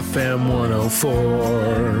on FM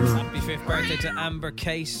 104. Happy 5th birthday to Amber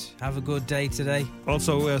Kate. Have a good day today.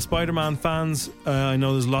 Also, Spider-Man fans, I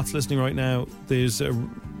know there's lots listening right now. There's a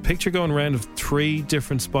picture going around of 3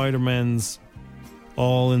 different Spider-Mans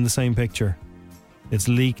all in the same picture. It's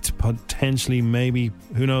leaked, potentially, maybe,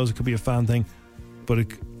 who knows, it could be a fan thing. But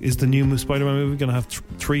is the new Spider-Man movie going to have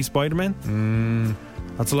 3 Spider-Men?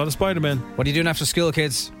 That's a lot of Spider-Men. What are you doing after school,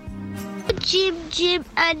 kids? Jim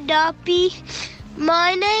and Nobby.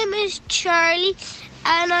 My name is Charlie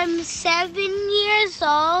and I'm 7 years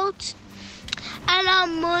old. And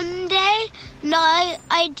on Monday night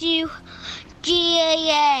I do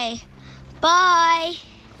GAA. Bye.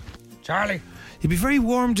 Charlie. You'd be very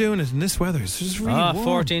warm doing it in this weather. It's just really warm.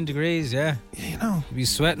 14 degrees, yeah. Yeah, you know. You'd be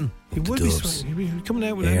sweating. You would be sweating. You'd be coming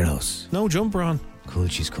out with no jumper on. Cool,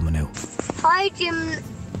 she's coming out. Hi, Jim.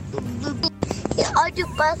 I do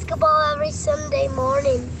basketball every Sunday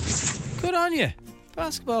morning. Good on you.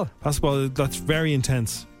 Basketball. Basketball, that's very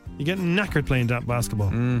intense. You're getting knackered playing that basketball.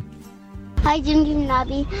 Hi, Jim and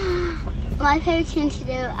Nobby. My favourite thing to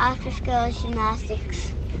do after school is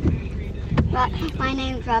gymnastics. My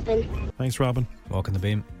name's Robin. Thanks, Robin. Walking the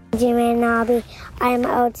beam. Jimmy and Nobby. I'm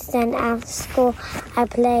outstanding after school. I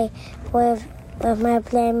play with my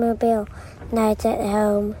Playmobil nights at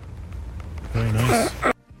home. Very nice.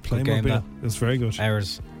 Playmobil. That's very good.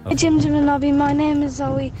 Hours. Hi, Jim and Nobby. My name is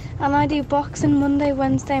Zoe, and I do boxing Monday,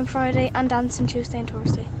 Wednesday, and Friday, and dancing Tuesday and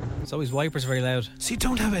Thursday. Zoe's wipers very loud. So you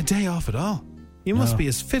don't have a day off at all. You must be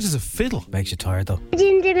as fit as a fiddle. Makes you tired though.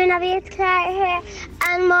 Jim and Nobby, it's Claire here,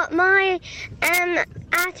 and my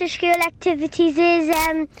after school activities is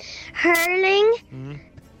hurling,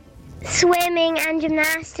 swimming, and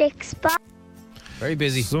gymnastics. Bye. Very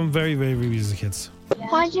busy. Some very, very busy kids.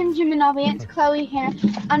 Hi, Jim and Nobby, it's Chloe here,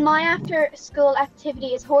 and my after school activity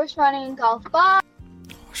is horse riding and golf. Bye.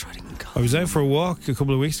 Horse riding and golf. I was out for a walk a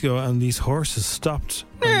couple of weeks ago, and these horses stopped,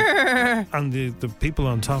 and the people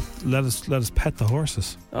on top let us pet the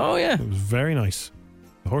horses. Oh yeah, it was very nice.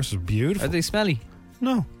 The horses are beautiful. Are they smelly?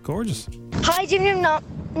 No, gorgeous. Hi, Jim and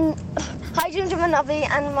Nobby,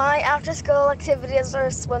 and my after school activities are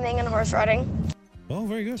swimming and horse riding. Oh,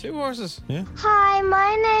 very good. 2 horses. Yeah. Hi,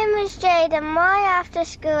 my name is Jade, and my after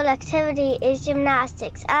school activity is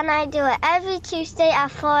gymnastics, and I do it every Tuesday at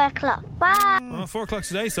 4 o'clock. Bye. 4 o'clock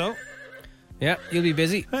today, so. Yeah, you'll be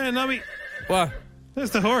busy. Hey, Nobby. What?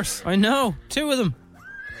 There's the horse. I know. 2 of them.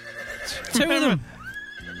 2 of them.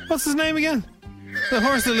 What's his name again? The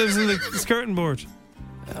horse that lives in the skirting board.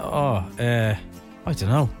 I don't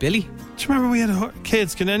know. Billy? Do you remember we had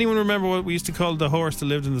kids? Can anyone remember what we used to call the horse that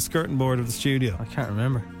lived in the skirting board of the studio? I can't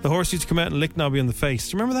remember. The horse used to come out and lick Nobby on the face.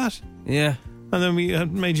 Do you remember that? Yeah. And then we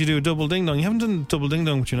had made you do a double ding dong. You haven't done a double ding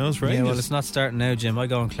dong with your nose for ages. Yeah, well, it's not starting now, Jim. I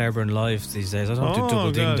go on Clareburn Live these days. I don't do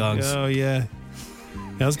double ding dongs. Oh, yeah.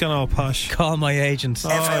 Yeah, it's gone all posh. Call my agent.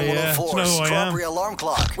 FM 104 Strawberry Alarm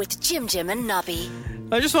Clock. With Jim and Nobby.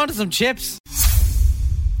 I just wanted some chips.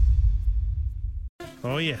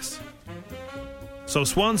 Oh, yes. So,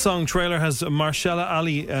 Swan Song trailer has Mahershala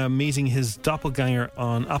Ali meeting his doppelganger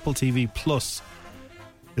on Apple TV Plus.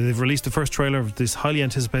 They've released the first trailer of this highly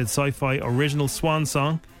anticipated sci-fi original Swan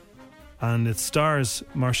Song, and it stars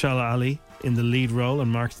Mahershala Ali in the lead role and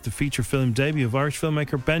marks the feature film debut of Irish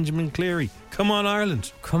filmmaker Benjamin Cleary. Come on,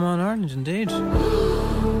 Ireland. Come on, Ireland, indeed.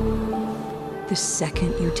 The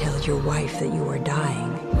second you tell your wife that you are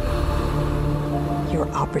dying, your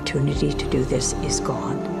opportunity to do this is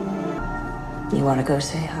gone. You want to go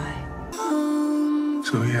say hi?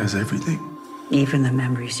 So he has everything? Even the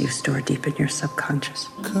memories you store deep in your subconscious.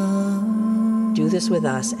 Do this with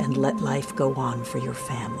us and let life go on for your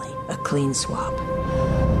family. A clean swap.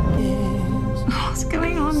 What's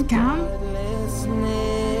going on, Cam?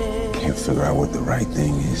 Can't figure out what the right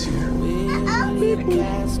thing is here.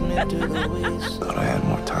 Thought I had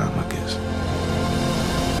more time, I guess.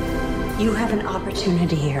 You have an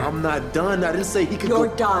opportunity here. I'm not done. I didn't say he could You're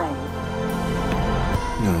dying.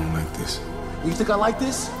 No, I don't like this. You think I like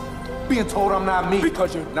this? Being told I'm not me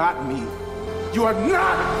because you're not me. You are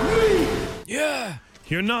not me! Yeah!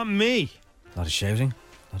 You're not me. A lot of shouting.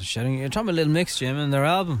 A lot of shouting. You're talking about Little Mix, Jim, and their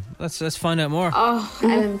album. Let's find out more. Oh,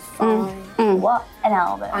 LM5. What an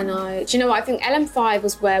album. I know. Do you know what? I think LM5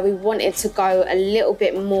 was where we wanted to go a little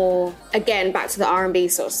bit more, again, back to the R&B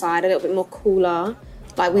sort of side, a little bit more cooler.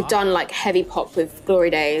 Like, we've done, like, heavy pop with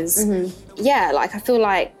Glory Days. Yeah, like, I feel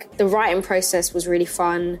like the writing process was really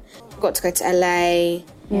fun. Got to go to LA.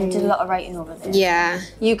 Yeah, did a lot of writing over there. Yeah.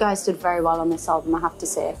 You guys did very well on this album, I have to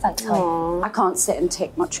say. Thanks. I can't sit and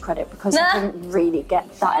take much credit because I didn't really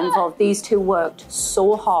get that involved. These two worked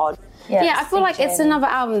so hard. Yeah, I feel like it's another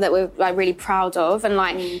album that we're like really proud of, and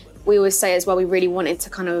like we always say as well, we really wanted to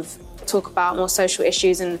kind of talk about more social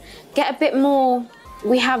issues and get a bit more.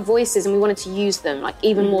 We have voices and we wanted to use them like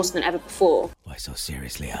even more so than ever before. Why so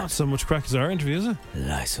seriously? Not so much crack as our interview, is it?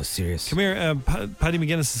 Why so serious? Come here, Paddy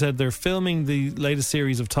McGuinness said they're filming the latest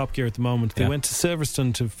series of Top Gear at the moment. They went to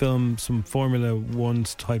Silverstone to film some Formula 1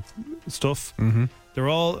 type stuff. They're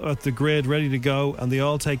all at the grid ready to go and they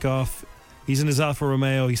all take off. He's in his Alfa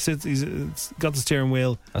Romeo. He's got the steering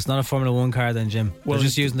wheel. That's not a Formula 1 car then, Jim. They're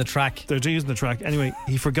just using the track. They're using the track. Anyway,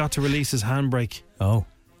 he forgot to release his handbrake. Oh.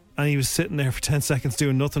 And he was sitting there for 10 seconds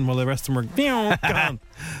doing nothing while the rest of them were gone.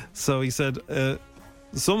 So he said,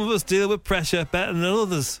 some of us deal with pressure better than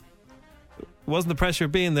others. It wasn't the pressure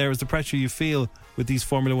of being there, it was the pressure you feel with these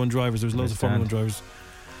Formula 1 drivers. There's loads of Formula 1 drivers.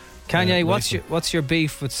 Kanye, what's your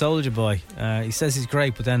beef with Soulja Boy? He says he's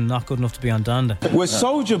great, but then not good enough to be on Donda. With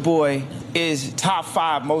Soulja Boy is top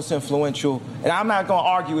 5 most influential, and I'm not going to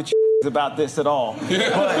argue with you about this at all.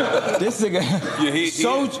 But this nigga,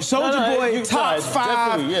 Soulja Boy, top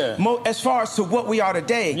 5 as far as to what we are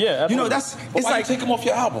today. Yeah, you know, it's like take him off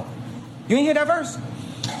your album. You ain't hear that verse?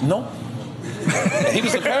 No. He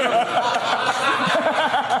was apparently.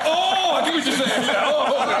 Oh, I get what you're saying.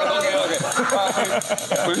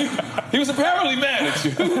 Okay. He was apparently mad at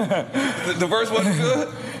you. The verse wasn't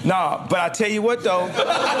good? Nah, but I tell you what though.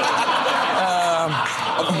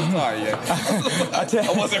 I'm sorry,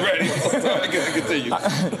 I wasn't ready. Sorry, continue.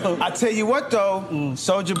 I tell you what though,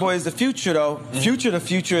 Soulja Boy is the future though. The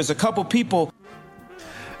future is a couple people.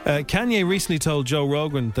 Kanye recently told Joe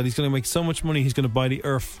Rogan that he's going to make so much money he's going to buy the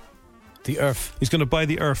Earth. The Earth. He's going to buy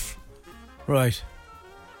the Earth. Right.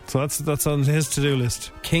 So that's on his to-do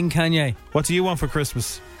list. King Kanye. What do you want for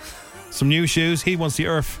Christmas? Some new shoes. He wants the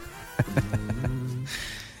Earth.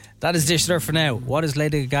 That is Dish the Dirt for now. What is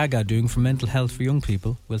Lady Gaga doing for mental health for young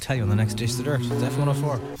people? We'll tell you on the next Dish the Dirt. It's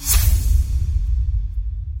F104.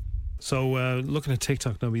 So looking at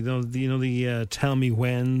TikTok now, you know the tell me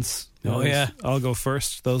whens. Oh yeah, I'll go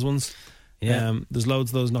first. Those ones. Yeah. There's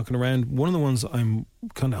loads of those knocking around. One of the ones I'm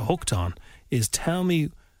kind of hooked on is tell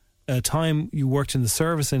me a time you worked in the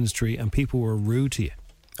service industry and people were rude to you.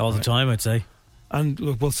 All the time, I'd say. And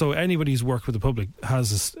look, well, so anybody who's worked with the public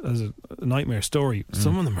has a nightmare story.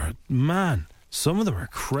 Some of them are, some of them are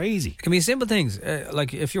crazy. It can be simple things.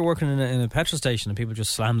 Like if you're working in a petrol station and people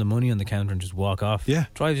just slam the money on the counter and just walk off. Yeah.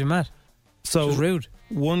 Drives you mad. So it's rude.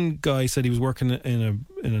 One guy said he was working in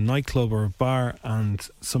a nightclub or a bar and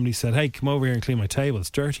somebody said, hey, come over here and clean my table, it's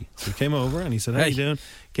dirty. So he came over and he said, how you doing?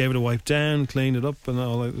 Gave it a wipe down, cleaned it up and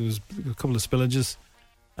all. There was a couple of spillages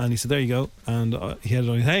and he said, there you go. And he had it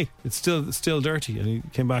on, hey, it's still dirty. And he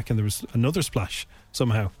came back and there was another splash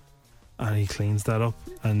somehow and he cleans that up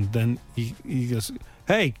and then he goes,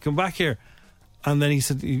 hey, come back here. And then he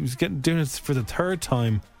said he was doing it for the third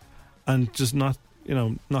time and just not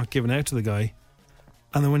giving out to the guy.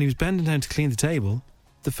 And then when he was bending down to clean the table,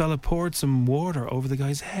 the fella poured some water over the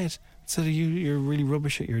guy's head. Said, you're really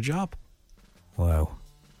rubbish at your job. Wow.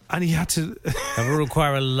 And he had to... That would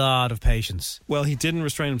require a lot of patience. Well, he didn't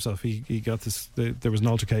restrain himself. He got this... There was an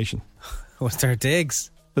altercation. Was there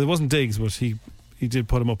digs? It wasn't digs, but he did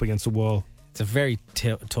put him up against a wall. It's a very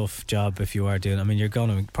tough job if you are doing... I mean, you're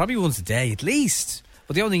going to... Probably once a day, at least.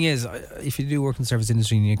 But the only thing is, if you do work in the service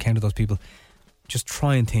industry and you encounter those people, just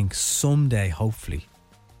try and think someday, hopefully,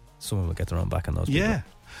 someone will get their own back on those people. Yeah.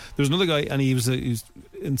 There's another guy and he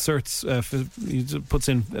inserts he puts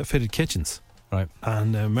in fitted kitchens, right?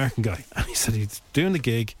 And an American guy, and he said he's doing the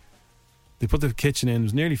gig. They put the kitchen in, it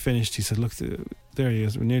was nearly finished. He said, look, there he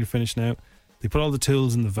is, we're nearly finished now. They put all the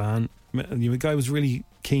tools in the van. The guy was really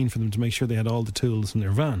keen for them to make sure they had all the tools in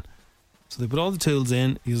their van. So they put all the tools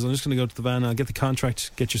in. He goes, I'm just going to go to the van, I'll get the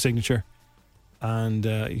contract, get your signature. And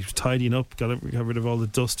he was tidying up, got rid of all the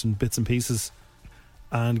dust and bits and pieces,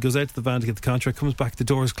 and goes out to the van to get the contract, comes back, the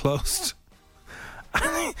door's closed.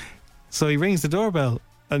 So he rings the doorbell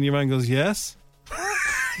and your man goes, yes.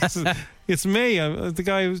 He says, it's me, I'm the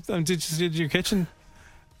guy who did your kitchen.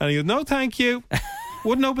 And he goes, no thank you.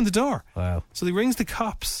 Wouldn't open the door. Wow. So he rings the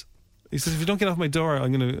cops. He says, if you don't get off my door, I'll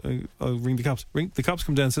ring the cops. The cops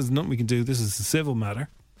come down and says, nothing we can do, this is a civil matter.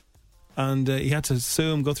 and he had to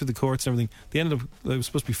sue him, go through the courts and everything. They ended up, it was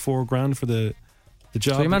supposed to be $4,000 for the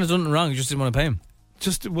job. So your man has done it wrong, he just didn't want to pay him?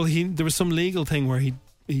 There was some legal thing where he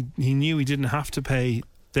knew he didn't have to pay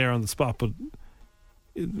there on the spot, but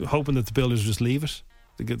hoping that the builders would just leave it.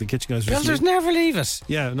 The kitchen guys builders never leave it.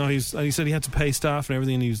 Yeah, no, he said he had to pay staff and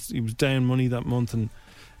everything, and he was down money that month. And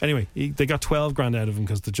anyway, they got $12,000 out of him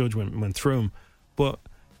because the judge went through him. But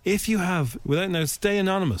if you have, now stay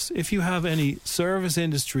anonymous, if you have any service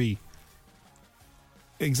industry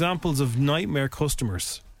examples of nightmare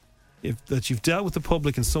customers, that you've dealt with the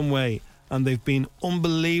public in some way and they've been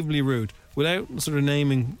unbelievably rude, without sort of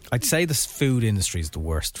naming... I'd say the food industry is the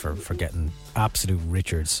worst for getting absolute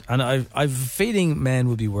Richards. And I've a feeling men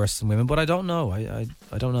would be worse than women, but I don't know. I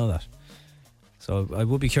don't know that. So I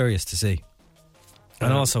would be curious to see.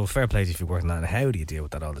 And also, fair play if you're working that. And how do you deal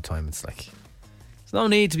with that all the time? It's like, there's no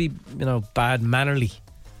need to be, bad mannerly.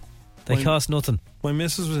 They cost nothing. My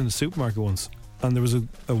missus was in a supermarket once, and there was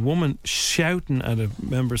a woman shouting at a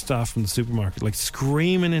member of staff from the supermarket, like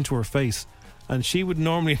screaming into her face. And she would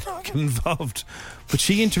normally not get involved, but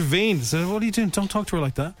she intervened and said, "What are you doing? Don't talk to her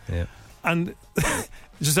like that." Yeah. And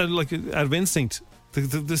just out of instinct,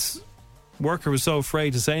 this worker was so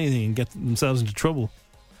afraid to say anything and get themselves into trouble.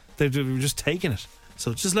 They were just taking it.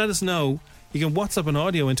 So just let us know. You can WhatsApp an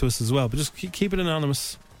audio into us as well, but just keep it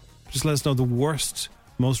anonymous. Just let us know the worst,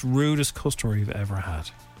 most rudest customer you've ever had.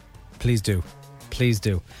 Please do. Please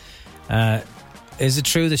do. Is it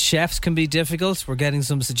true that chefs can be difficult? We're getting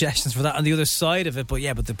some suggestions for that on the other side of it. But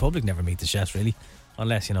the public never meet the chefs, really.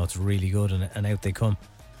 Unless, it's really good and out they come.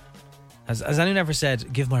 Has anyone ever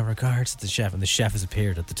said, "Give my regards to the chef," and the chef has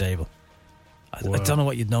appeared at the table? I don't know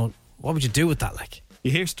what you'd know. What would you do with that, like?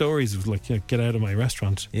 You hear stories of, get out of my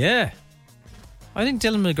restaurant. Yeah. I think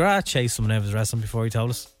Dylan McGrath chased someone out of his restaurant before he told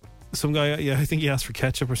us. Some guy, I think he asked for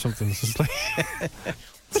ketchup or something. It's just like...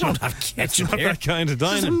 We don't have ketchup not here. That kind of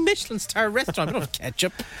dining. It's a Michelin star restaurant. We don't have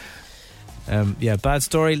ketchup. Bad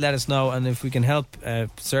story. Let us know, and if we can help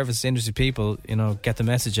service industry people, get the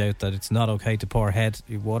message out that it's not okay to pour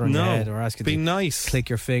water on your head or ask you be to nice. Click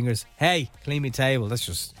your fingers. Hey, clean me table.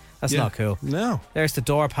 That's not cool. No. There's the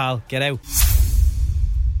door, pal. Get out.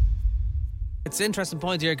 It's an interesting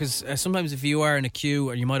point here because sometimes if you are in a queue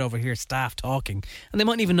or you might overhear staff talking and they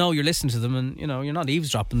mightn't even know you're listening to them, and you're not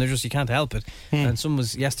eavesdropping, you can't help it. And someone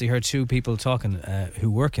was yesterday heard two people talking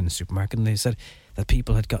who work in the supermarket, and they said that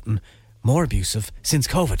people had gotten more abusive since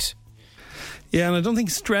COVID. Yeah, and I don't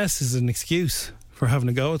think stress is an excuse for having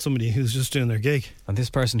a go at somebody who's just doing their gig. And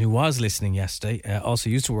this person who was listening yesterday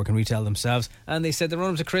also used to work in retail themselves, and they said the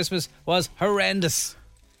run up to Christmas was horrendous.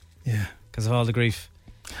 Yeah, because of all the grief.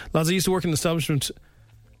 Lads, I used to work in an establishment,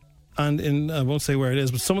 and I won't say where it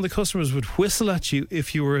is, but some of the customers would whistle at you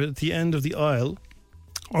if you were at the end of the aisle,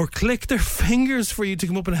 or click their fingers for you to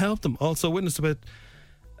come up and help them. Also witnessed about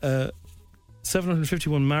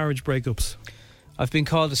 751 marriage breakups. I've been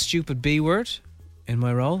called a stupid B word in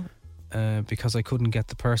my role because I couldn't get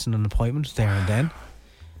the person an appointment there and then,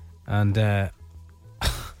 and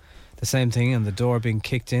the same thing, and the door being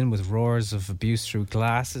kicked in with roars of abuse through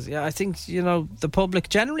glasses. Yeah, I think, the public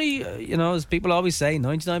generally, as people always say,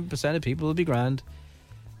 99% of people will be grand.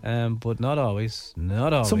 But not always.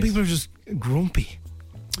 Not always. Some people are just grumpy.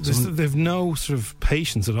 They've no sort of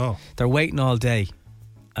patience at all. They're waiting all day,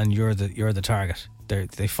 and you're the target.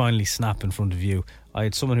 They finally snap in front of you. I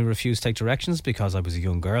had someone who refused to take directions because I was a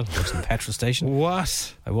young girl who works in the petrol station.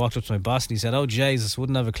 What? I walked up to my boss and he said, "Oh, Jesus,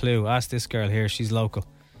 wouldn't have a clue. Ask this girl here, she's local."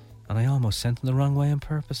 And I almost sent them the wrong way on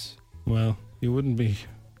purpose. Well, you wouldn't be...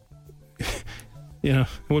 it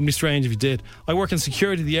wouldn't be strange if you did. I work in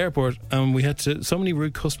security at the airport, and we had so many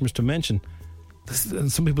rude customers to mention. And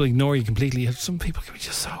some people ignore you completely. Some people can be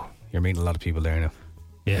just so... You're meeting a lot of people there now.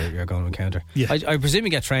 Yeah. You're going to encounter. Yeah. I presume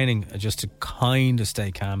you get training just to kind of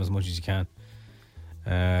stay calm as much as you can.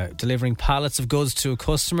 Delivering pallets of goods to a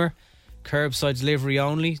customer. Curbside delivery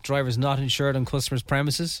only. Drivers not insured on customers'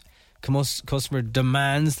 premises. Customer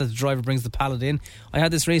demands that the driver brings the pallet in. I had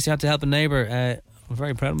this recently. I had to help a neighbour. I'm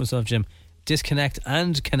very proud of myself, Jim. Disconnect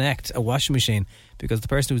and connect a washing machine because the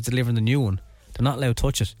person who's delivering the new one, they're not allowed to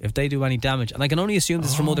touch it. If they do any damage, and I can only assume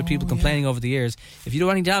this from other people complaining over the years, if you do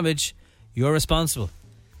any damage, you're responsible.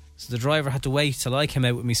 So the driver had to wait till I came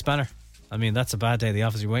out with me spanner. I mean, that's a bad day at the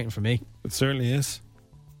office. You're waiting for me. It certainly is.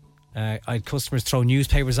 I had customers throw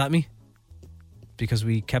newspapers at me because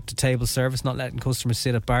we kept a table service, not letting customers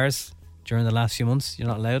sit at bars during the last few months. You're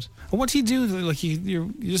not allowed. And what do you do? Like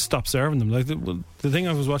you just stop serving them. Like the thing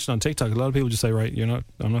I was watching on TikTok, a lot of people just say, "Right,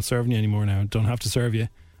 I'm not serving you anymore now. I don't have to serve you.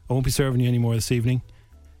 I won't be serving you anymore this evening.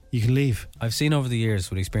 You can leave." I've seen over the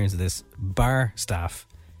years, with experience of this, bar staff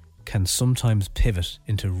can sometimes pivot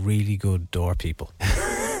into really good door people.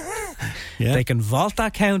 Yeah. They can vault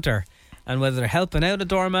that counter, and whether they're helping out a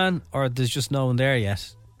doorman or there's just no one there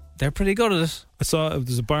yet, they're pretty good at it. I saw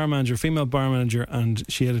there's a bar manager, female bar manager, and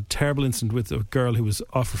she had a terrible incident with a girl who was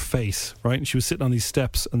off her face, right? And she was sitting on these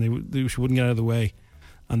steps, and she wouldn't get out of the way.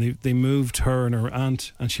 And they moved her and her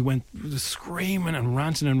aunt, and she went screaming and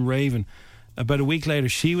ranting and raving. About a week later,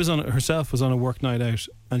 she was herself was on a work night out,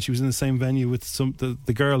 and she was in the same venue with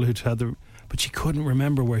the girl who'd had but she couldn't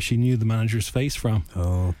remember where she knew the manager's face from.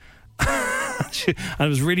 Oh. And it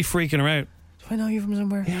was really freaking her out. Do I know you from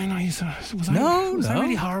somewhere? Yeah, I know you. Was I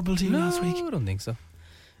really horrible to you last week? I don't think so.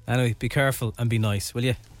 Anyway, be careful and be nice, will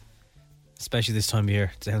you? Especially this time of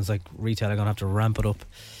year. It sounds like retail are going to have to ramp it up.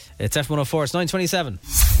 It's F104, it's 9:27.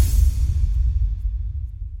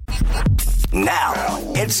 Now,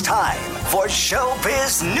 it's time for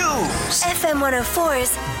Showbiz News. FM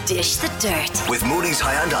 104's Dish the Dirt. With Mooney's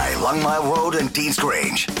Hyundai, Longmire Road and Dean's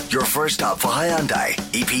Grange. Your first stop for Hyundai,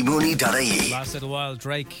 epmooney.ie. Last little while,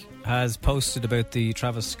 Drake has posted about the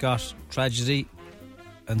Travis Scott tragedy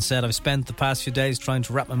and said, I've spent the past few days trying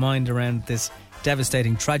to wrap my mind around this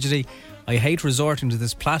devastating tragedy. I hate resorting to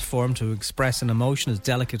this platform to express an emotion as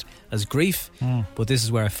delicate as grief, but this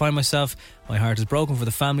is where I find myself. My heart is broken for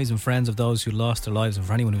the families and friends of those who lost their lives and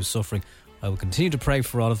for anyone who's suffering. I will continue to pray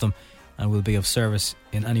for all of them and will be of service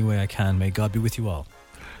in any way I can. May God be with you all.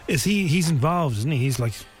 He's involved, isn't he? He's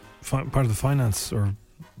like part of the finance, or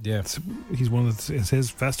yeah, he's one of it's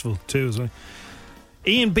his festival too. So.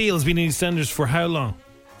 Ian Beale has been in EastEnders for how long?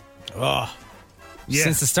 Oh, yeah.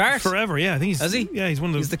 Since the start? Forever, yeah. I think Has he? Yeah, he's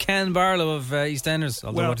one of the... He's the Ken Barlow of EastEnders.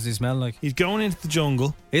 Although, what does he smell like? He's going into the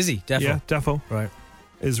jungle. Is he? Defo? Yeah, Defo. Right.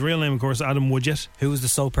 His real name, of course, Adam Woodgett. Who was the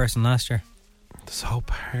soap person last year? The soap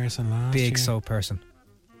person last year? Big soap person.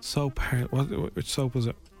 Which soap was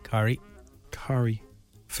it? Corrie.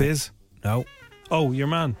 Fizz? No. Oh, your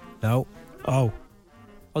man? No. Oh.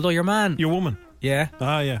 Although your man... Your woman? Yeah.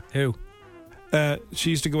 Ah, yeah. Who?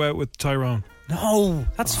 She used to go out with Tyrone. No,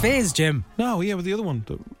 that's Fizz, Jim. No, yeah, with the other one.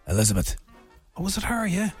 Elizabeth. Oh, was it her?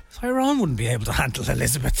 Yeah. Tyrone wouldn't be able to handle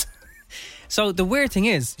Elizabeth. So the weird thing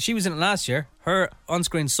is, she was in it last year. Her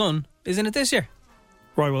on-screen son is in it this year.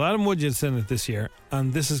 Right, well, Adam Woodgett's in it this year,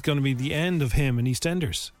 and this is going to be the end of him in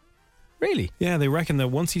EastEnders. Really? Yeah, they reckon that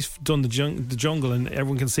once he's done the jungle and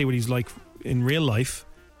everyone can see what he's like in real life,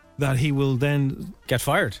 that he will then... Get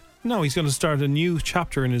fired? No, he's going to start a new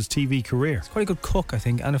chapter in his TV career. He's quite a good cook, I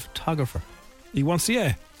think, and a photographer. He wants to,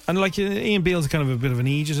 yeah. And like Ian Beale's kind of a bit of an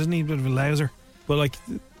Aegis, isn't he? A bit of a louser. But like,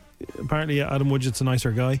 apparently Adam Woodgett's a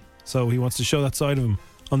nicer guy, so he wants to show that side of him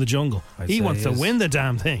on the jungle. He wants to win the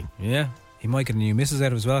damn thing. Yeah, he might get a new missus out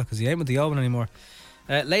of it as well, because he ain't with the old one anymore.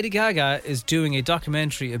 Lady Gaga is doing a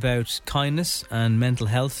documentary about kindness and mental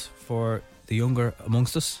health for the younger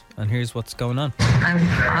amongst us, and here's what's going on. I'm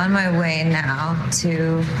on my way now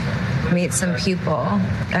to meet some people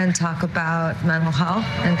and talk about mental health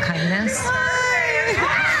and kindness.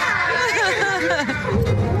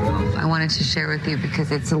 I wanted to share with you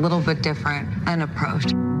because it's a little bit different an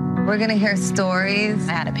approach. We're going to hear stories.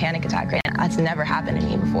 I had a panic attack, right? That's never happened to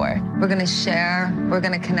me before. We're going to share. We're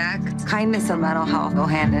going to connect. Kindness and mental health go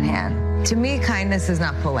hand in hand. To me, kindness is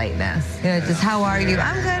not politeness. You know, just how are you?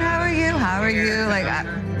 I'm good. How are you? How are you? Like,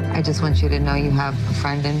 I just want you to know you have a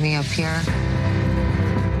friend in me up here.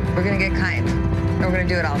 We're going to get kind. We're going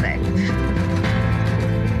to do it all day.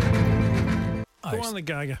 Go on, the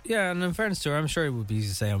Gaga. Yeah, and in fairness to her, I'm sure it would be easy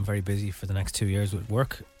to say I'm very busy for the next 2 years with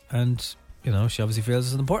work, and, you know, she obviously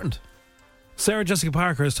feels it's important. Sarah Jessica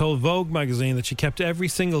Parker has told Vogue magazine that she kept every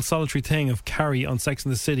single solitary thing of Carrie on Sex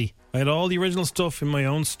and the City. I had all the original stuff in my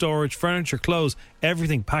own storage, furniture, clothes,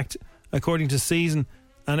 everything packed according to season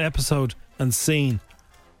and episode and scene.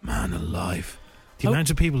 Man alive. The amount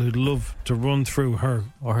of people who'd love to run through her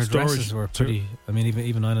or her storage. Dresses were pretty. I mean,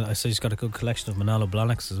 even I say she's got a good collection of Manolo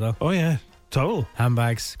Blahniks as well. Oh yeah, total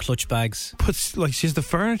handbags, clutch bags. But like, she's the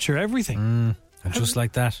furniture, everything, and just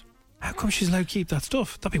like that. How come she's allowed to keep that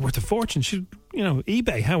stuff? That'd be worth a fortune. She, you know,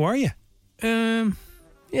 eBay. How are you?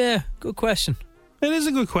 Yeah, good question. It is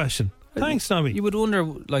a good question. Thanks, Nobby. You would wonder,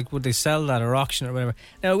 like, would they sell that or auction or whatever?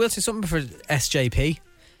 Now, I will say something for SJP.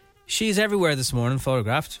 She's everywhere this morning,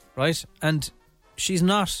 photographed, right? And she's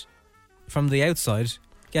not, from the outside,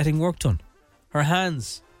 getting work done. Her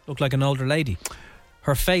hands look like an older lady.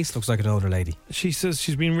 Her face looks like an older lady. She says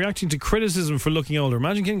she's been reacting to criticism for looking older.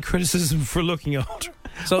 Imagine getting criticism for looking older.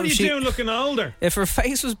 So what are you doing looking older? If her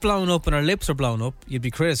face was blown up and her lips were blown up, you'd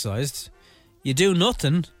be criticised. You do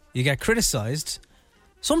nothing, you get criticised.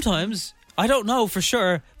 Sometimes, I don't know for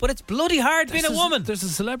sure, but it's bloody hard being a woman. There's a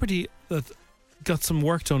celebrity that got some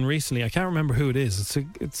work done recently. I can't remember who it is.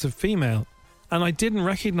 It's a female, and I didn't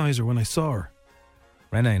recognise her when I saw her.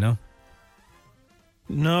 Renee, no?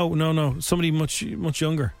 No. Somebody much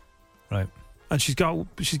younger. Right. And she's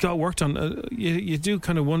got work done. You do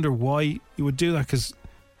kind of wonder why you would do that, because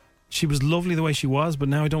she was lovely the way she was, but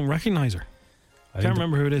now I don't recognise her. I can't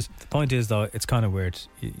remember who it is. The point is, though, it's kind of weird.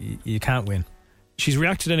 You can't win. She's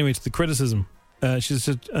reacted anyway to the criticism. She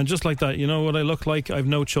said, and just like that, you know what I look like? I've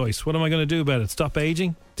no choice. What am I going to do about it? Stop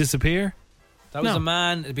aging? Disappear? That was a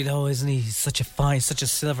man. It'd be, oh, isn't he? He's such a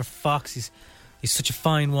silver fox. He's such a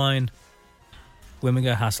fine wine. Women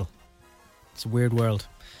get hassle. It's a weird world.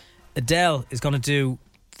 Adele is going to do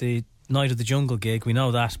the Night of the Jungle gig. We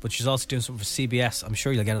know that, but she's also doing something for CBS. I'm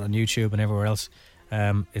sure you'll get it on YouTube and everywhere else.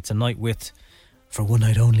 It's a night for one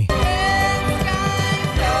night only.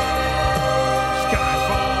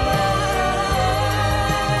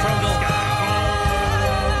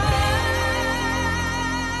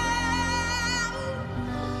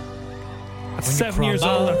 That's 7 years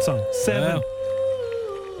old, that song. 7.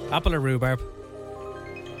 Yeah. Apple or rhubarb?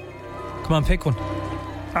 Come on, pick one.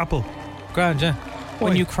 Apple. Grand, yeah. Why?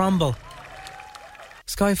 When you crumble.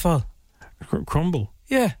 Skyfall. Crumble?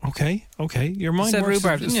 Yeah. Okay. Your mind said works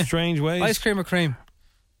rhubarb, in didn't you? strange ways. Ice cream or cream?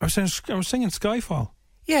 I was singing Skyfall.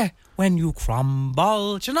 Yeah. When you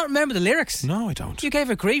crumble. Do you not remember the lyrics? No, I don't. You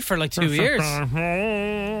gave it grief for like 2 years.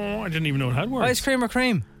 I didn't even know it had words. Ice cream or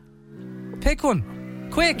cream? Pick one.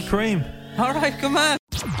 Quick. Cream. All right, come on.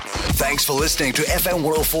 Thanks for listening to FM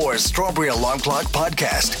 104's Strawberry Alarm Clock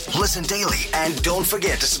Podcast. Listen daily and don't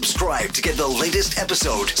forget to subscribe to get the latest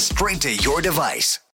episode straight to your device.